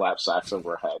with burlap sacks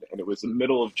over our head, and it was the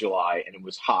middle of July, and it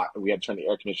was hot, and we had to turn the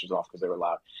air conditioners off because they were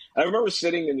loud. And I remember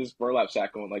sitting in this burlap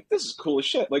sack, going like, "This is cool as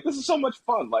shit! Like this is so much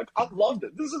fun! Like I loved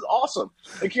it. This is awesome!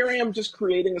 Like here I am, just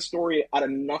creating a story out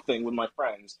of nothing with my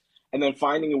friends, and then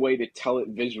finding a way to tell it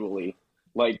visually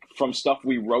like from stuff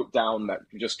we wrote down that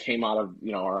just came out of,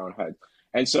 our own head.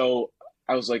 And so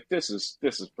I was like, this is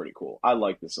pretty cool. I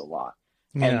like this a lot.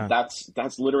 And Yeah.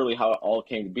 that's literally how it all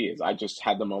came to be, is I just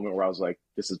had the moment where I was like,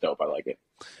 this is dope. I like it.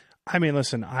 I mean,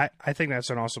 listen, I think that's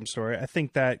an awesome story. I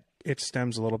think that it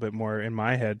stems a little bit more in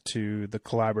my head to the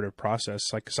collaborative process.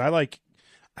 Like, cause I like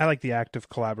the act of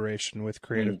collaboration with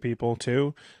creative Mm. people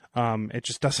too. It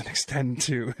just doesn't extend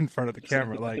to in front of the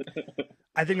camera. Like,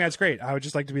 I think that's great. I would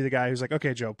just like to be the guy who's like,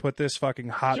 okay, Joe, put this fucking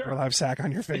hot Sure. burlap sack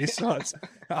on your face. So it's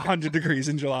 100 degrees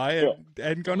in July Yeah.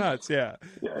 and go nuts. Yeah.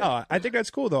 Yeah. No, I think that's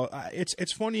cool though.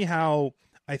 It's funny how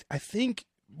I think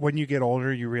when you get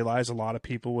older, you realize a lot of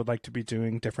people would like to be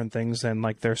doing different things than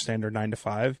like their standard 9 to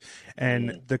 5. And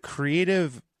Mm. the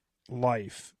creative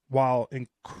life, while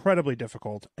incredibly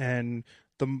difficult and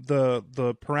the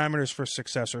parameters for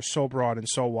success are so broad and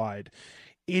so wide,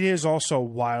 it is also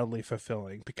wildly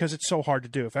fulfilling because it's so hard to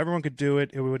do. If everyone could do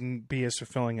it, it wouldn't be as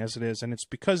fulfilling as it is. And it's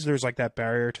because there's like that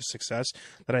barrier to success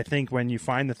that I think when you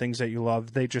find the things that you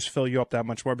love, they just fill you up that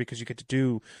much more because you get to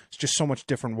do just so much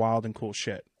different, wild, and cool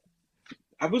shit.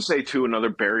 I would say too, another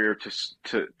barrier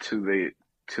to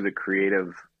the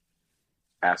creative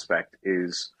aspect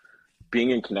is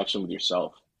being in connection with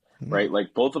yourself, Mm. right?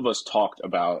 Like both of us talked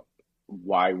about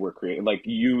why we're creating. Like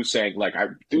you saying, like I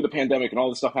through the pandemic and all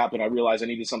this stuff happened, I realized I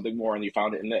needed something more, and you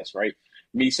found it in this, right?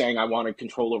 Me saying I wanted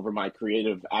control over my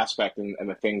creative aspect and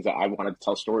the things that I wanted to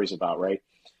tell stories about, right?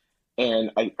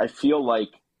 And I feel like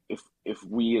if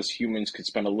we as humans could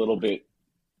spend a little bit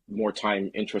more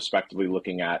time introspectively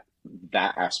looking at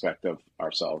that aspect of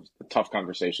ourselves, the tough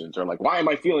conversations, or like, why am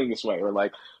I feeling this way? Or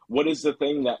like, what is the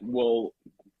thing that will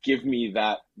give me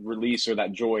that release or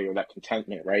that joy or that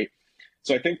contentment, right?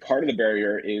 So I think part of the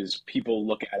barrier is people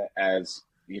look at it as,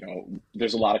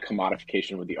 there's a lot of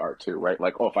commodification with the art too, right?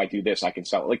 Like, oh, if I do this, I can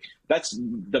sell it. Like, that's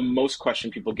the most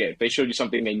question people get. If they showed you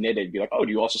something they knitted, be like, oh,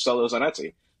 do you also sell those on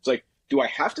Etsy? It's like, do I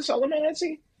have to sell them on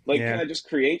Etsy? Like, can Yeah. I just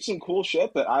create some cool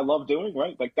shit that I love doing,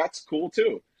 right? Like, that's cool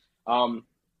too. Um,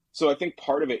 so I think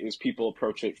part of it is people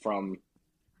approach it from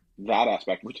that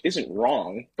aspect, which isn't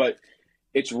wrong, but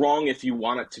it's wrong if you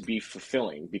want it to be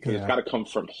fulfilling because it's Yeah. got to come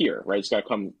from here, right? It's got to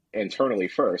come internally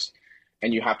first.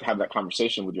 And you have to have that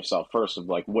conversation with yourself first of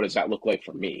like, what does that look like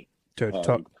for me? Dude,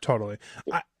 And totally.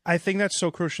 I think that's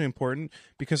so crucially important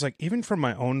because, like, even from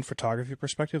my own photography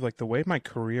perspective, like the way my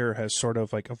career has sort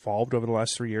of like evolved over the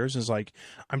last 3 years is like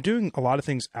I'm doing a lot of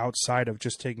things outside of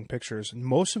just taking pictures. And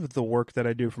most of the work that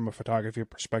I do from a photography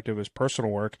perspective is personal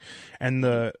work, and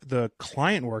the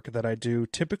client work that I do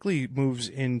typically moves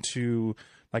into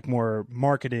like more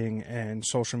marketing and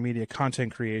social media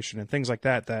content creation and things like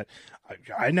that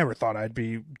I never thought I'd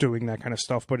be doing that kind of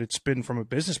stuff, but it's been from a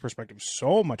business perspective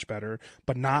so much better,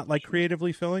 but not like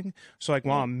creatively filling. So like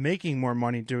while I'm making more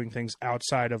money doing things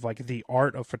outside of like the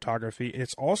art of photography,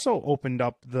 it's also opened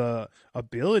up the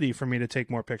ability for me to take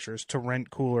more pictures, to rent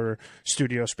cooler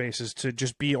studio spaces, to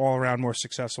just be all around more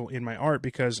successful in my art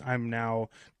because I'm now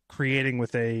creating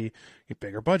with a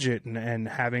bigger budget and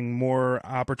having more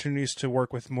opportunities to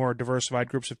work with more diversified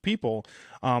groups of people.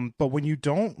 But when you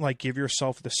don't like give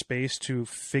yourself the space to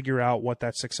figure out what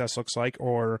that success looks like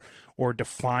or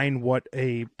define what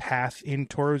a path in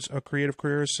towards a creative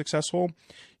career is successful,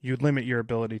 you limit your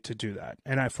ability to do that.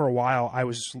 And for a while, I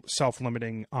was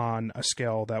self-limiting on a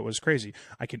scale that was crazy.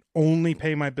 I could only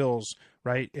pay my bills,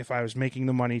 right, if I was making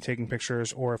the money taking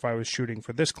pictures or if I was shooting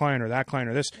for this client or that client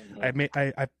or this.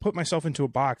 I put myself into a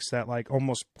box that like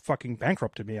almost fucking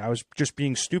bankrupted me. I was just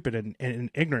being stupid and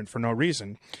ignorant for no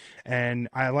reason. And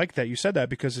I like that you said that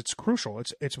because it's crucial.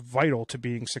 It's vital to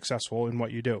being successful in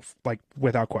what you do, like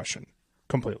without question,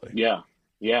 completely. yeah,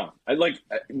 yeah. I like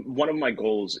one of my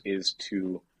goals is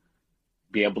to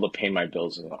be able to pay my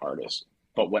bills as an artist.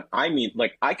 But what I mean,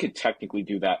 like, I could technically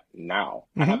do that now.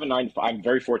 I Hmm. have a 9 to 5. I'm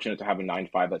very fortunate to have a 9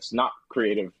 to 5 that's not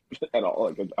creative at all.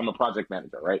 Like, I'm a project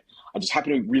manager, right? I just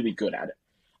happen to be really good at it.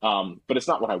 But it's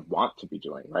not what I want to be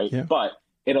doing, right? Yeah. But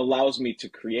it allows me to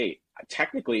create.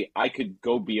 Technically, I could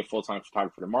go be a full time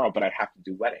photographer tomorrow, but I'd have to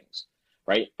do weddings,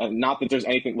 right? And not that there's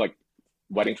anything like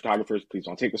wedding photographers. Please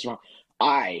don't take this wrong.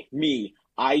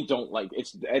 I don't like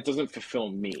it doesn't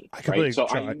fulfill me, I right? completely, So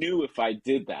I Joe, knew if I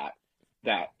did that,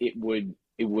 that it would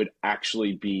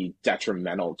actually be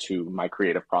detrimental to my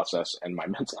creative process and my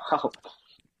mental health.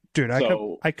 dude,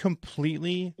 So I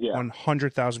completely yeah,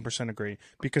 100,000% agree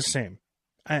because same.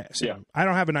 yeah, Same. I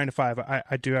don't have a 9 to 5.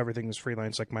 I do everything as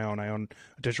freelance, like my own. I own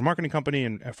a digital marketing company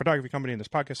and a photography company and this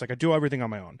podcast. Like I do everything on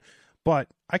my own. But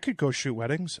I could go shoot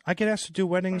weddings. I get asked to do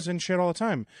right, weddings and shit all the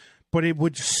time. But it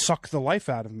would suck the life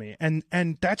out of me. And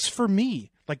that's for me.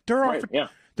 Like right, yeah,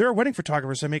 There are wedding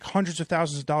photographers that make hundreds of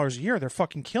thousands of dollars a year. They're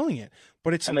fucking killing it.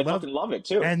 But it's And they fucking love it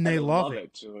too. And they love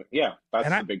it too. Yeah, that's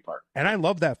the big part. And I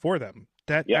love that for them.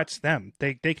 That's them.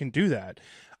 They can do that.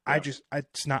 Yeah.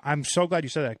 It's not. I'm so glad you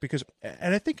said that because,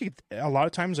 and I think a lot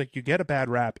of times like you get a bad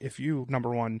rap if you,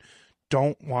 number one,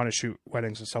 don't want to shoot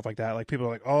weddings and stuff like that. Like people are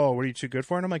like, oh, what are you too good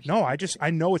for? And I'm like, no, I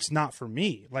know it's not for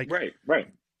me. Like, right.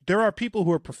 There are people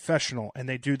who are professional and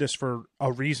they do this for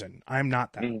a reason. I'm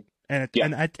not that,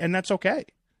 and that's okay.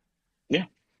 Yeah,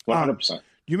 100%.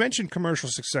 You mentioned commercial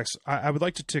success. I would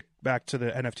like to tick back to the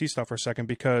NFT stuff for a second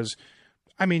because,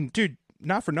 I mean, dude,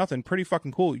 not for nothing, pretty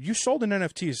fucking cool. You sold an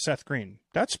NFT to Seth Green.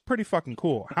 That's pretty fucking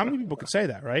cool. How many people could say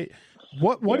that, right?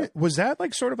 What was that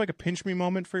like sort of like a pinch me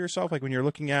moment for yourself? Like when you're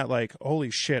looking at like,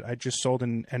 holy shit, I just sold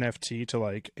an NFT to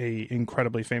like a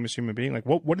incredibly famous human being. Like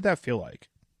what did that feel like?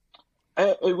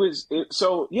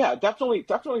 So yeah, definitely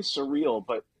surreal.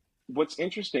 But what's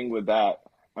interesting with that,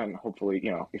 and hopefully,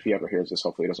 if he ever hears this,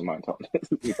 hopefully he doesn't mind telling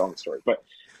the story. But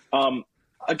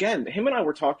again, him and I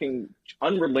were talking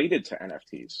unrelated to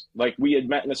NFTs. Like we had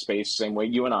met in a space, same way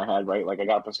you and I had, right? Like I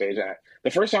got up on stage, and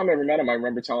the first time I ever met him, I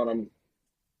remember telling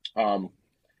him,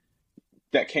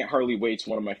 that Can't Hardly Wait's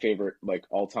one of my favorite like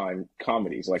all time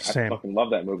comedies. Like I fucking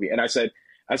love that movie. And I said,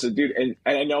 dude, and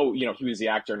I know, he was the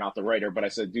actor, not the writer, but I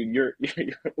said, dude, your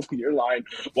line,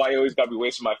 why you always gotta be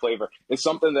wasting my flavor, is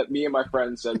something that me and my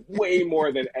friends said way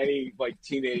more than any like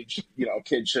teenage,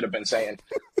 kid should have been saying.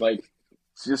 Like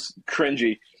it's just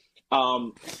cringy.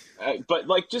 But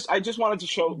like I just wanted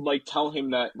to tell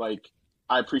him that like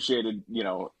I appreciated,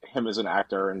 him as an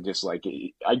actor and just like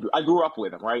I grew up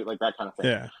with him, right? Like that kind of thing.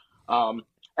 Yeah.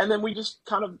 And then we just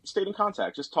kind of stayed in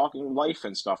contact, just talking life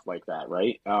and stuff like that,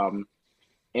 right?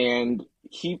 And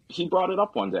he brought it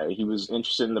up one day. He was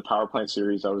interested in the power plant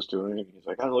series I was doing. He's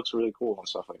like, "Oh, it looks really cool," and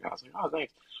stuff like that. I was like, "Oh,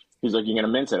 thanks." He's like, "You're gonna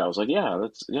mint it?" I was like, "Yeah,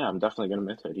 I'm definitely gonna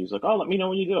mint it." He's like, "Oh, let me know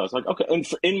when you do." I was like, "Okay." And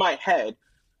in my head,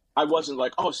 I wasn't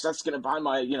like, "Oh, Seth's gonna buy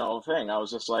my thing." I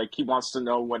was just like, he wants to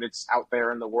know when it's out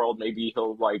there in the world. Maybe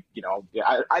he'll like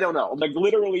I don't know. Like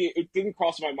literally, it didn't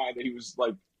cross my mind that he was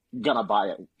like gonna buy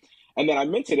it. And then I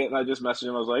minted it, and I just messaged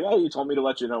him. I was like, "Oh, you told me to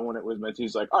let you know when it was minted."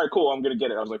 He's like, "All right, cool. I'm gonna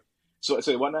get it." I was like, "So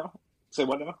say what now? Say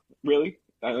what now? Really?"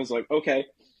 And I was like, "Okay."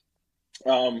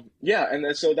 Yeah, and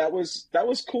then so that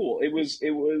was cool. It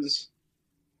was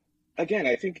again,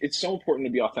 I think it's so important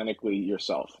to be authentically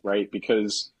yourself, right?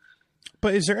 Because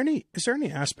But is there any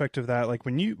aspect of that, like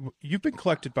when you've been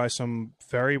collected by some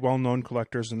very well-known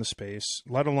collectors in the space,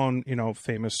 let alone,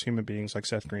 famous human beings like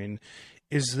Seth Green,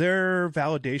 is there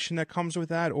validation that comes with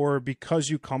that? Or because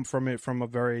you come from a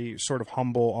very sort of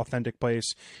humble, authentic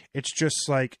place, it's just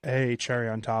like a cherry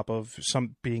on top of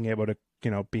some being able to,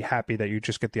 be happy that you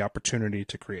just get the opportunity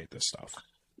to create this stuff?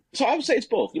 So I would say it's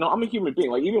both. I'm a human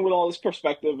being. Like even with all this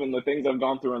perspective and the things I've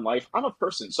gone through in life, I'm a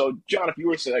person. So John, if you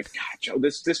were to say like, "God, Joe,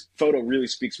 this photo really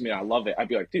speaks to me. I love it," I'd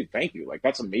be like, "Dude, thank you. Like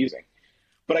that's amazing."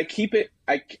 But I keep it.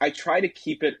 I try to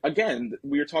keep it. Again,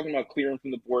 we were talking about clearing from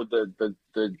the board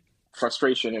the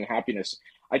frustration and happiness.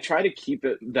 I try to keep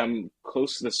them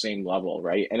close to the same level,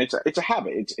 right? And it's a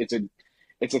habit.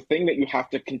 It's a thing that you have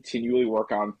to continually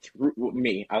work on through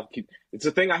me. It's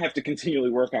a thing I have to continually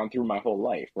work on through my whole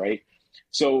life, right?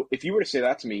 So if you were to say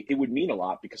that to me, it would mean a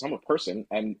lot because I'm a person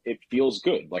and it feels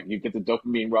good. Like you get the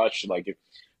dopamine rush,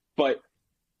 but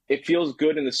it feels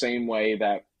good in the same way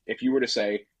that if you were to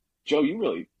say, "Joe, you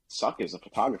really suck as a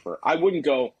photographer," I wouldn't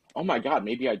go, "Oh my God,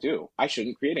 maybe I do. I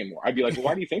shouldn't create anymore." I'd be like, "Well,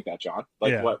 why do you think that, John?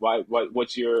 Like, Yeah.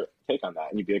 what's your take on that?"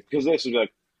 And you'd be like, "Because this." Would be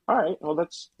like, "All right, well,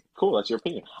 that's cool. That's your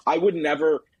opinion." I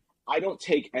don't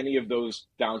take any of those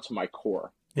down to my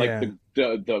core. Like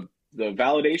the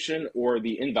validation or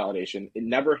the invalidation, it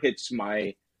never hits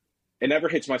my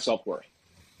self-worth.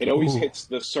 It always hits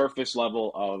the surface level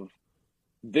of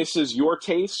this is your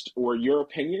taste or your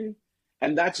opinion,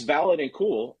 and that's valid and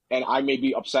cool. And I may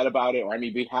be upset about it or I may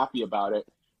be happy about it,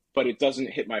 but it doesn't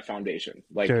hit my foundation.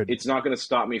 Like it's not going to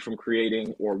stop me from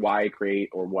creating or why I create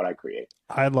or what I create.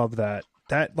 I love that.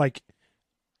 That like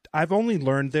I've only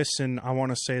learned this in, I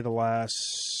want to say the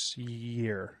last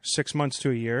year, 6 months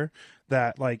to a year,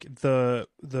 that like the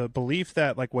belief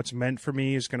that like what's meant for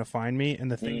me is going to find me and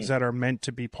the things that are meant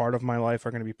to be part of my life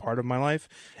are going to be part of my life.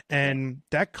 And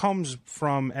that comes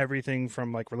from everything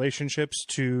from like relationships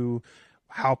to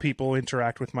how people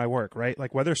interact with my work, right?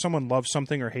 Like whether someone loves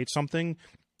something or hates something,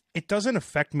 it doesn't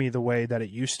affect me the way that it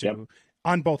used to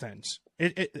on both ends.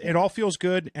 It all feels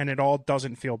good and it all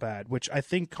doesn't feel bad, which I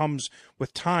think comes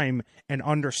with time and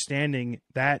understanding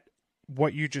that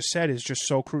what you just said is just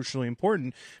so crucially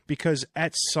important, because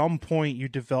at some point you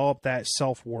develop that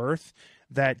self-worth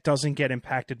that doesn't get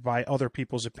impacted by other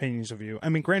people's opinions of you. I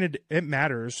mean, granted, it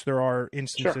matters. There are Sure.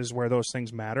 instances where those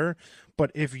things matter,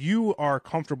 but if you are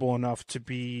comfortable enough to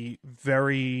be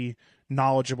very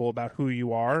knowledgeable about who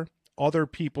you are, other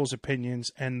people's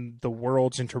opinions and the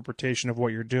world's interpretation of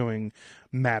what you're doing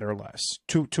matter less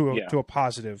Yeah. to a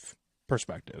positive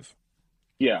perspective.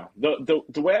 Yeah. The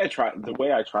way I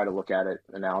try to look at it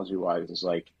analogy wise is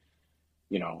like,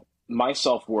 my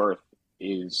self-worth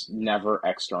is never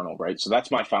external, right? So that's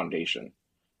my foundation,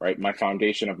 right? My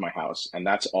foundation of my house, and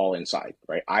that's all inside,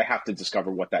 right? I have to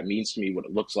discover what that means to me, what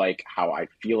it looks like, how I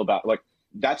feel about, like,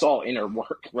 that's all inner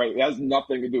work, right? It has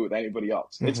nothing to do with anybody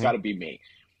else. It's Mm-hmm. got to be me.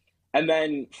 And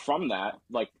then from that,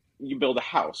 like, you build a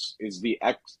house is the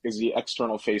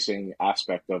external facing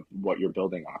aspect of what you're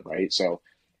building on, right? So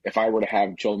if I were to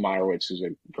have Joel Meyerowitz, who's a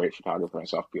great photographer and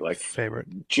stuff, be like,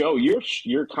 Favorite. Joe,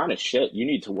 you're kind of shit. You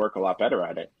need to work a lot better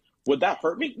at it. Would that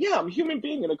hurt me? Yeah, I'm a human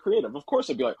being and a creative. Of course,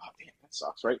 I'd be like, oh, damn, that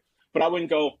sucks, right? But I wouldn't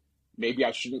go, maybe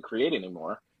I shouldn't create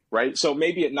anymore, right? So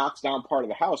maybe it knocks down part of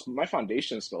the house, but my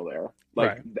foundation's still there. Like,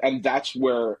 Right. and that's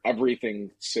where everything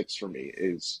sits for me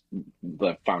is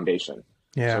the foundation.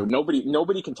 Yeah. So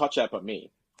nobody can touch that but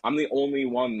me. I'm the only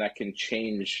one that can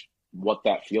change what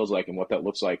that feels like and what that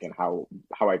looks like and how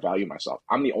I value myself.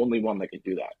 I'm the only one that can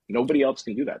do that. Nobody else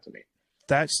can do that to me.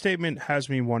 That statement has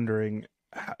me wondering,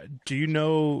 do you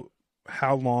know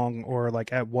how long or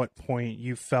like at what point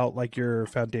you felt like your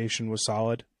foundation was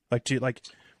solid? Like, do you like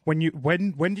when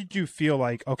did you feel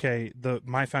like, okay,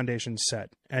 my foundation's set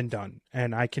and done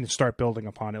and I can start building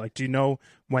upon it? Like, do you know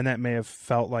when that may have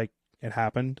felt like it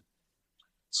happened?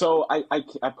 So I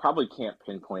probably can't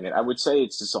pinpoint it. I would say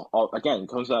it's just all, again, it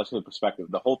comes down to the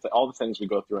perspective. All the things we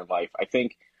go through in life. I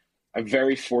think I'm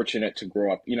very fortunate to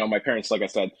grow up. My parents, like I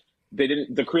said,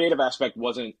 the creative aspect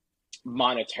wasn't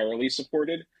monetarily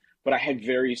supported, but I had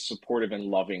very supportive and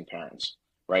loving parents,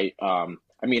 right?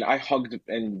 I mean, I hugged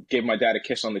and gave my dad a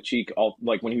kiss on the cheek, all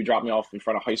like when he would drop me off in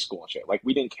front of high school and shit. Like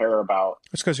we didn't care about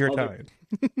It's because you're other. Italian.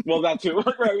 Well, that too,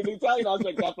 right? The Italian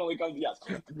aspect definitely comes. Yes,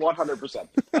 100%.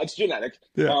 That's genetic.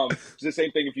 Yeah. It's the same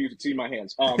thing if you could see my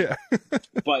hands. Yeah.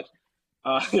 But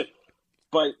uh,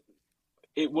 but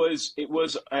it was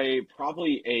a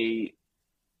probably a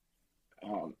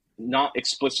not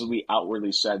explicitly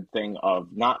outwardly said thing of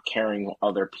not caring what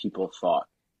other people thought,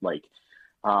 like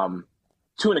um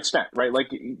to an extent, right? Like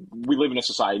we live in a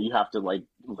society, you have to like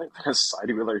live in a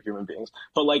society with other human beings,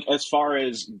 but like as far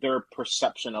as their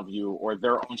perception of you or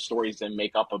their own stories they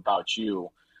make up about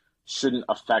you shouldn't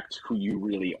affect who you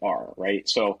really are, right?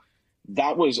 So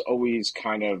that was always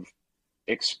kind of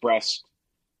expressed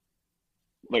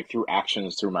like through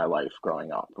actions through my life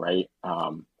growing up, right?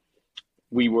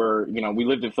 We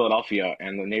lived in Philadelphia,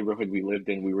 and the neighborhood we lived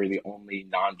in, we were the only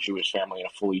non-Jewish family in a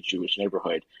fully Jewish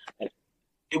neighborhood. And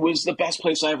it was the best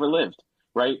place I ever lived,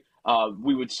 right?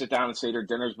 We would sit down and Seder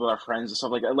dinners with our friends and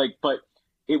stuff like that. Like, but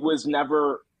it was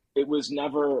never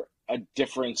a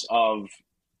difference of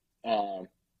uh,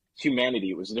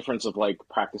 humanity. It was a difference of like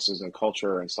practices and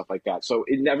culture and stuff like that. So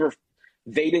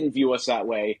they didn't view us that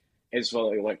way as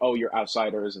well, like, oh, you're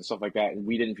outsiders and stuff like that. And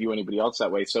we didn't view anybody else that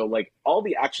way. So like all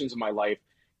the actions in my life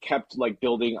kept like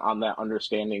building on that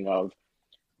understanding of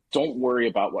don't worry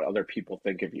about what other people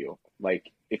think of you. Like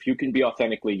if you can be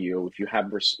authentically you, if you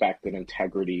have respect and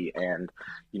integrity and,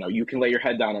 you can lay your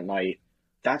head down at night,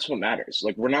 that's what matters.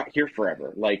 Like we're not here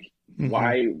forever. Like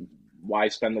Mm-hmm. why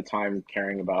spend the time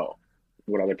caring about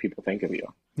what other people think of you?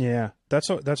 Yeah. That's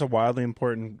a wildly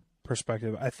important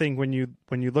perspective. I think when you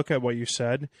look at what you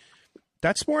said,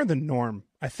 that's more the norm.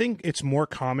 I think it's more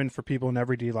common for people in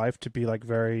everyday life to be like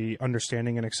very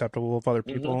understanding and acceptable of other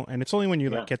Hmm. people. And it's only when you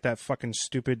like Yeah. get that fucking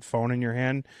stupid phone in your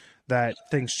hand that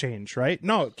things change, right?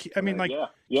 No, I mean like Yeah.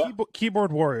 Yeah.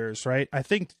 keyboard warriors, right? I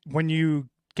think when you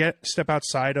step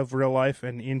outside of real life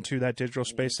and into that digital Hmm.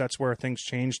 space, that's where things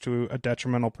change to a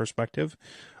detrimental perspective.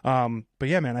 But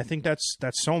yeah, man, I think that's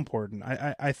so important.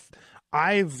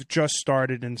 I've just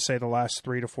started in say the last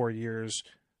 3 to 4 years.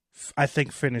 I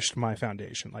think finished my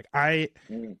foundation. Like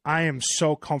Mm. I am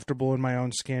so comfortable in my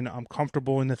own skin. I'm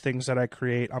comfortable in the things that I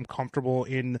create. I'm comfortable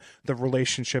in the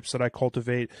relationships that I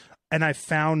cultivate. And I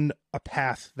found a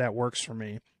path that works for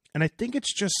me. And I think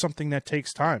it's just something that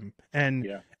takes time. And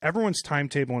Yeah. everyone's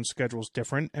timetable and schedule is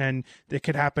different. And it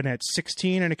could happen at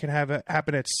 16 and it can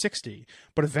happen at 60.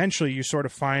 But eventually you sort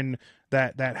of find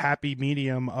that happy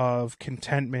medium of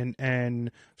contentment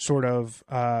and sort of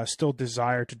still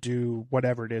desire to do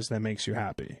whatever it is that makes you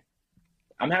happy.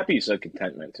 I'm happy you said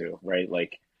contentment too, right?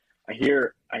 Like I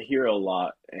hear a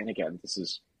lot, and again, this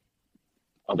is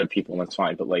other people, and that's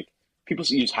fine, but like people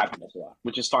use happiness a lot,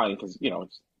 which is fine because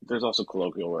there's also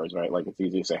colloquial words, right? Like it's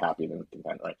easy to say happy than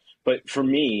content, right? But for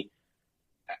me,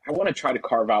 I want to try to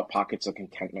carve out pockets of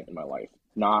contentment in my life,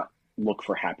 not look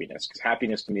for happiness, because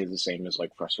happiness to me is the same as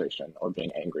like frustration or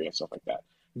being angry and stuff like that.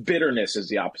 Bitterness is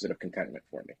the opposite of contentment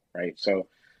for me, right? So,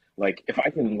 like, if I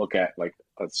can look at like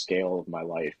a scale of my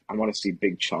life, I want to see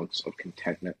big chunks of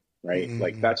contentment, right?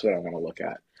 Like that's what I want to look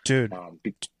at. Dude, Um,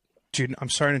 dude, I'm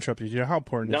sorry to interrupt you. Do you know how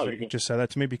important it no, is that you just said that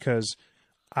to me? Because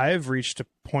I've reached a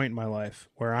point in my life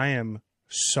where I am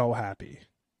so happy.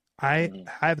 I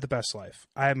have the best life.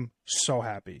 I'm so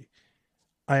happy.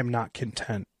 I am not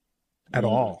content at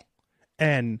all.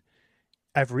 And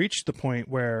I've reached the point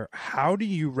where how do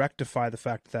you rectify the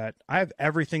fact that I have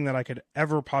everything that I could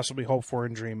ever possibly hope for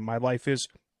and dream? My life is,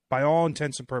 by all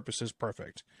intents and purposes,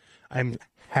 perfect. I'm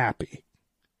happy,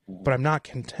 but I'm not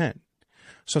content.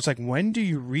 So it's like, when do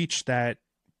you reach that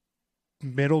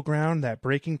middle ground, that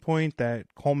breaking point, that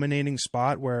culminating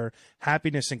spot where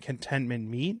happiness and contentment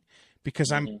meet?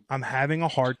 Because I'm having a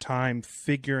hard time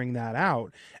figuring that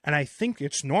out, and I think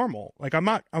it's normal. Like I'm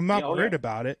not worried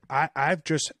about it. I've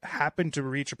just happened to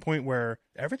reach a point where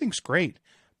everything's great,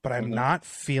 but I'm not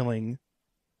feeling.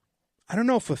 I don't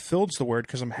know if fulfilled's the word,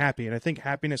 because I'm happy, and I think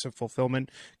happiness and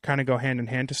fulfillment kind of go hand in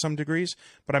hand to some degrees,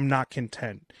 but I'm not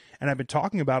content. And I've been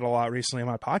talking about it a lot recently on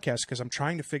my podcast because I'm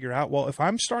trying to figure out, well, if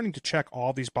I'm starting to check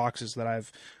all these boxes that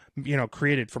I've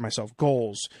created for myself,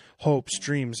 goals, hopes,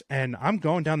 dreams, and I'm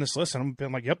going down this list and I'm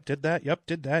being like, yep, did that, yep,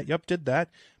 did that, yep, did that,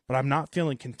 but I'm not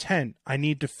feeling content. I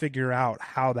need to figure out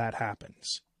how that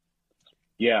happens.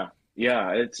 Yeah,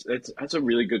 that's a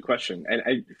really good question.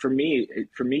 And for me,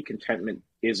 contentment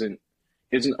isn't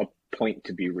a point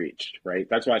to be reached, right?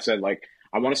 That's why I said, like,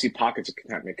 I want to see pockets of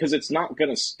contentment, because it's not going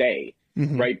to stay,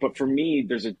 right? But for me,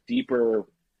 there's a deeper,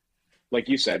 like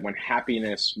you said, when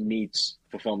happiness meets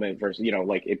fulfillment versus,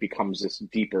 like it becomes this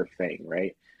deeper thing,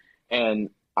 right? And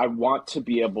I want to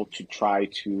be able to try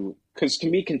to, because to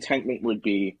me, contentment would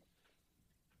be,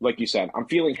 like you said, I'm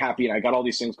feeling happy and I got all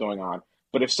these things going on.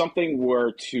 But if something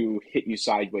were to hit you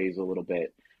sideways a little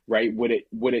bit, right? Would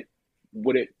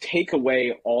it take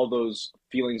away all those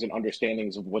feelings and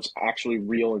understandings of what's actually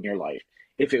real in your life?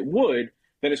 If it would,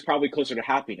 then it's probably closer to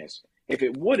happiness. If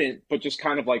it wouldn't, but just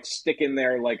kind of like stick in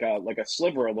there like a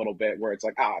sliver a little bit, where it's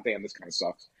like, damn, this kind of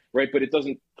sucks, right? But it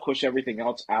doesn't push everything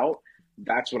else out.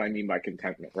 That's what I mean by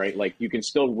contentment, right? Like you can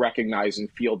still recognize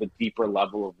and feel the deeper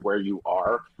level of where you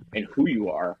are and who you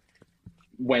are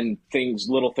when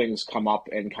little things come up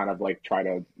and kind of like try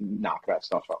to knock that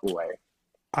stuff away.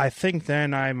 I think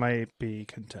then I might be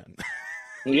content.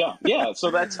 Yeah. So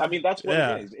that's what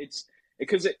it is. It's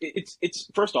because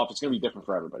it's first off, it's going to be different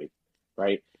for everybody,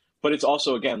 right? But it's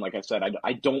also, again, like I said,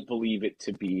 I don't believe it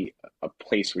to be a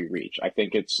place we reach. I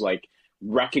think it's like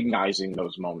recognizing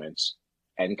those moments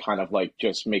and kind of like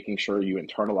just making sure you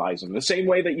internalize them the same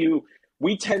way that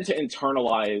we tend to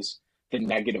internalize the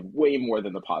negative way more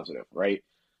than the positive, right?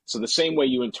 So the same way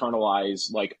you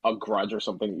internalize like a grudge or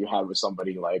something that you have with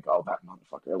somebody, like, oh, that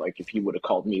motherfucker, like if he would have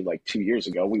called me like 2 years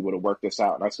ago, we would have worked this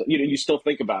out. And I still, you still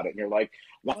think about it and you're like,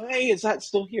 why is that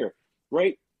still here?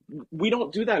 Right? We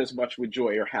don't do that as much with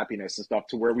joy or happiness and stuff,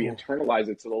 to where we internalize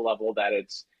it to the level that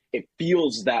it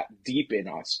feels that deep in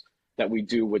us that we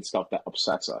do with stuff that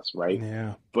upsets us. Right.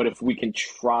 Yeah. But if we can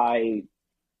try,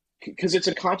 because it's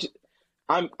a conscious,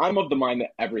 I'm of the mind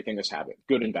that everything is habit,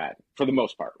 good and bad, for the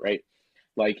most part. Right.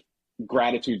 Like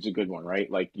gratitude's a good one,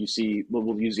 right? Like you see,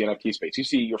 we'll use the NFT space. You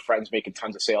see your friends making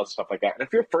tons of sales and stuff like that. And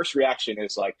if your first reaction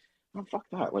is like, oh, fuck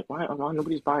that, like why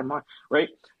nobody's buying mine, right?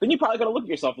 Then you probably got to look at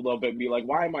yourself a little bit and be like,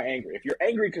 why am I angry? If you're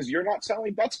angry because you're not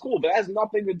selling, that's cool, but it has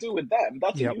nothing to do with them.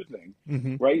 That's a new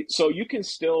thing, right? So you can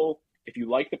still, if you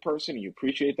like the person and you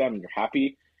appreciate them and you're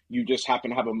happy, you just happen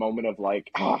to have a moment of like,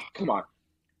 come on,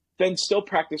 then still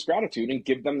practice gratitude and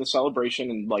give them the celebration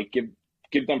and like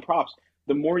give them props.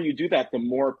 The more you do that, the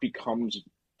more it becomes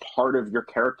part of your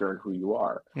character and who you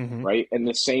are, right? And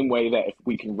the same way that if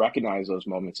we can recognize those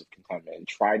moments of contentment and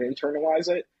try to internalize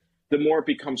it, the more it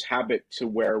becomes habit, to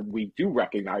where we do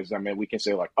recognize them and we can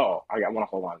say like, oh, I want to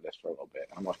hold on to this for a little bit.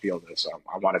 I want to feel this.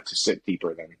 I want it to sit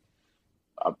deeper than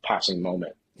a passing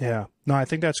moment. Yeah. No, I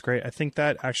think that's great. I think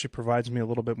that actually provides me a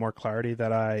little bit more clarity,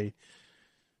 that I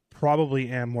probably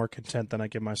am more content than I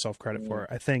give myself credit for.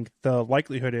 I think the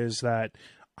likelihood is that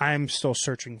I'm still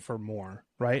searching for more,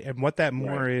 right? And what that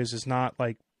more is not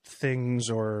like things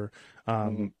or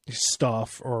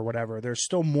stuff or whatever. There's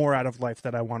still more out of life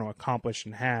that I want to accomplish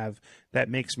and have that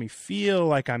makes me feel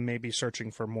like I'm maybe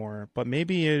searching for more, but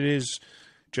maybe it is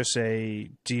just a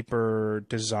deeper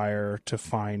desire to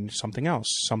find something else,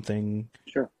 something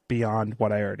beyond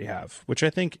what I already have, which I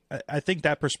think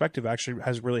that perspective actually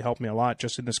has really helped me a lot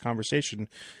just in this conversation,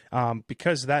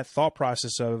 because that thought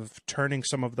process of turning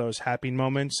some of those happy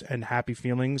moments and happy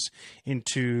feelings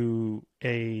into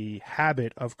a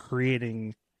habit of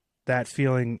creating that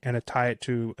feeling and tie it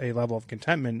to a level of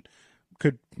contentment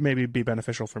could maybe be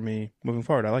beneficial for me moving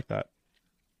forward. I like that.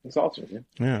 It's awesome. Yeah.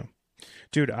 Yeah.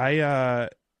 Dude,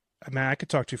 man, I could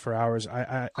talk to you for hours.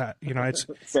 You know,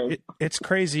 it's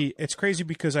crazy. It's crazy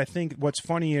because I think what's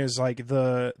funny is like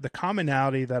the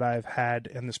commonality that I've had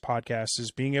in this podcast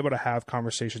is being able to have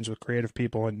conversations with creative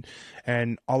people,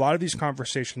 and a lot of these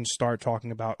conversations start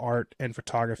talking about art and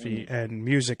photography and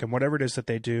music and whatever it is that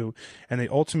they do, and they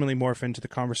ultimately morph into the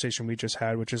conversation we just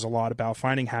had, which is a lot about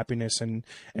finding happiness and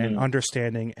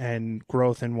understanding and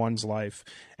growth in one's life.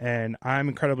 And I'm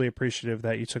incredibly appreciative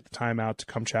that you took the time out to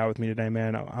come chat with me today,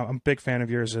 man. I'm a big fan of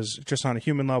yours as just on a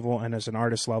human level and as an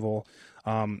artist level.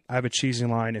 I have a cheesy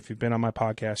line. If you've been on my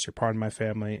podcast, you're part of my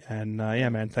family. And yeah,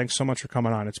 man, thanks so much for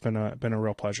coming on. It's been a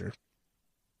real pleasure.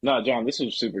 No, John, this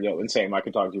is super dope. And same, I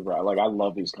could talk to you for like I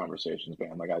love these conversations,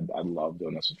 man. Like I love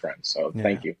doing this with friends. So Yeah.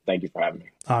 thank you for having me.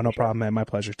 No problem, man. My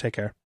pleasure. Take care.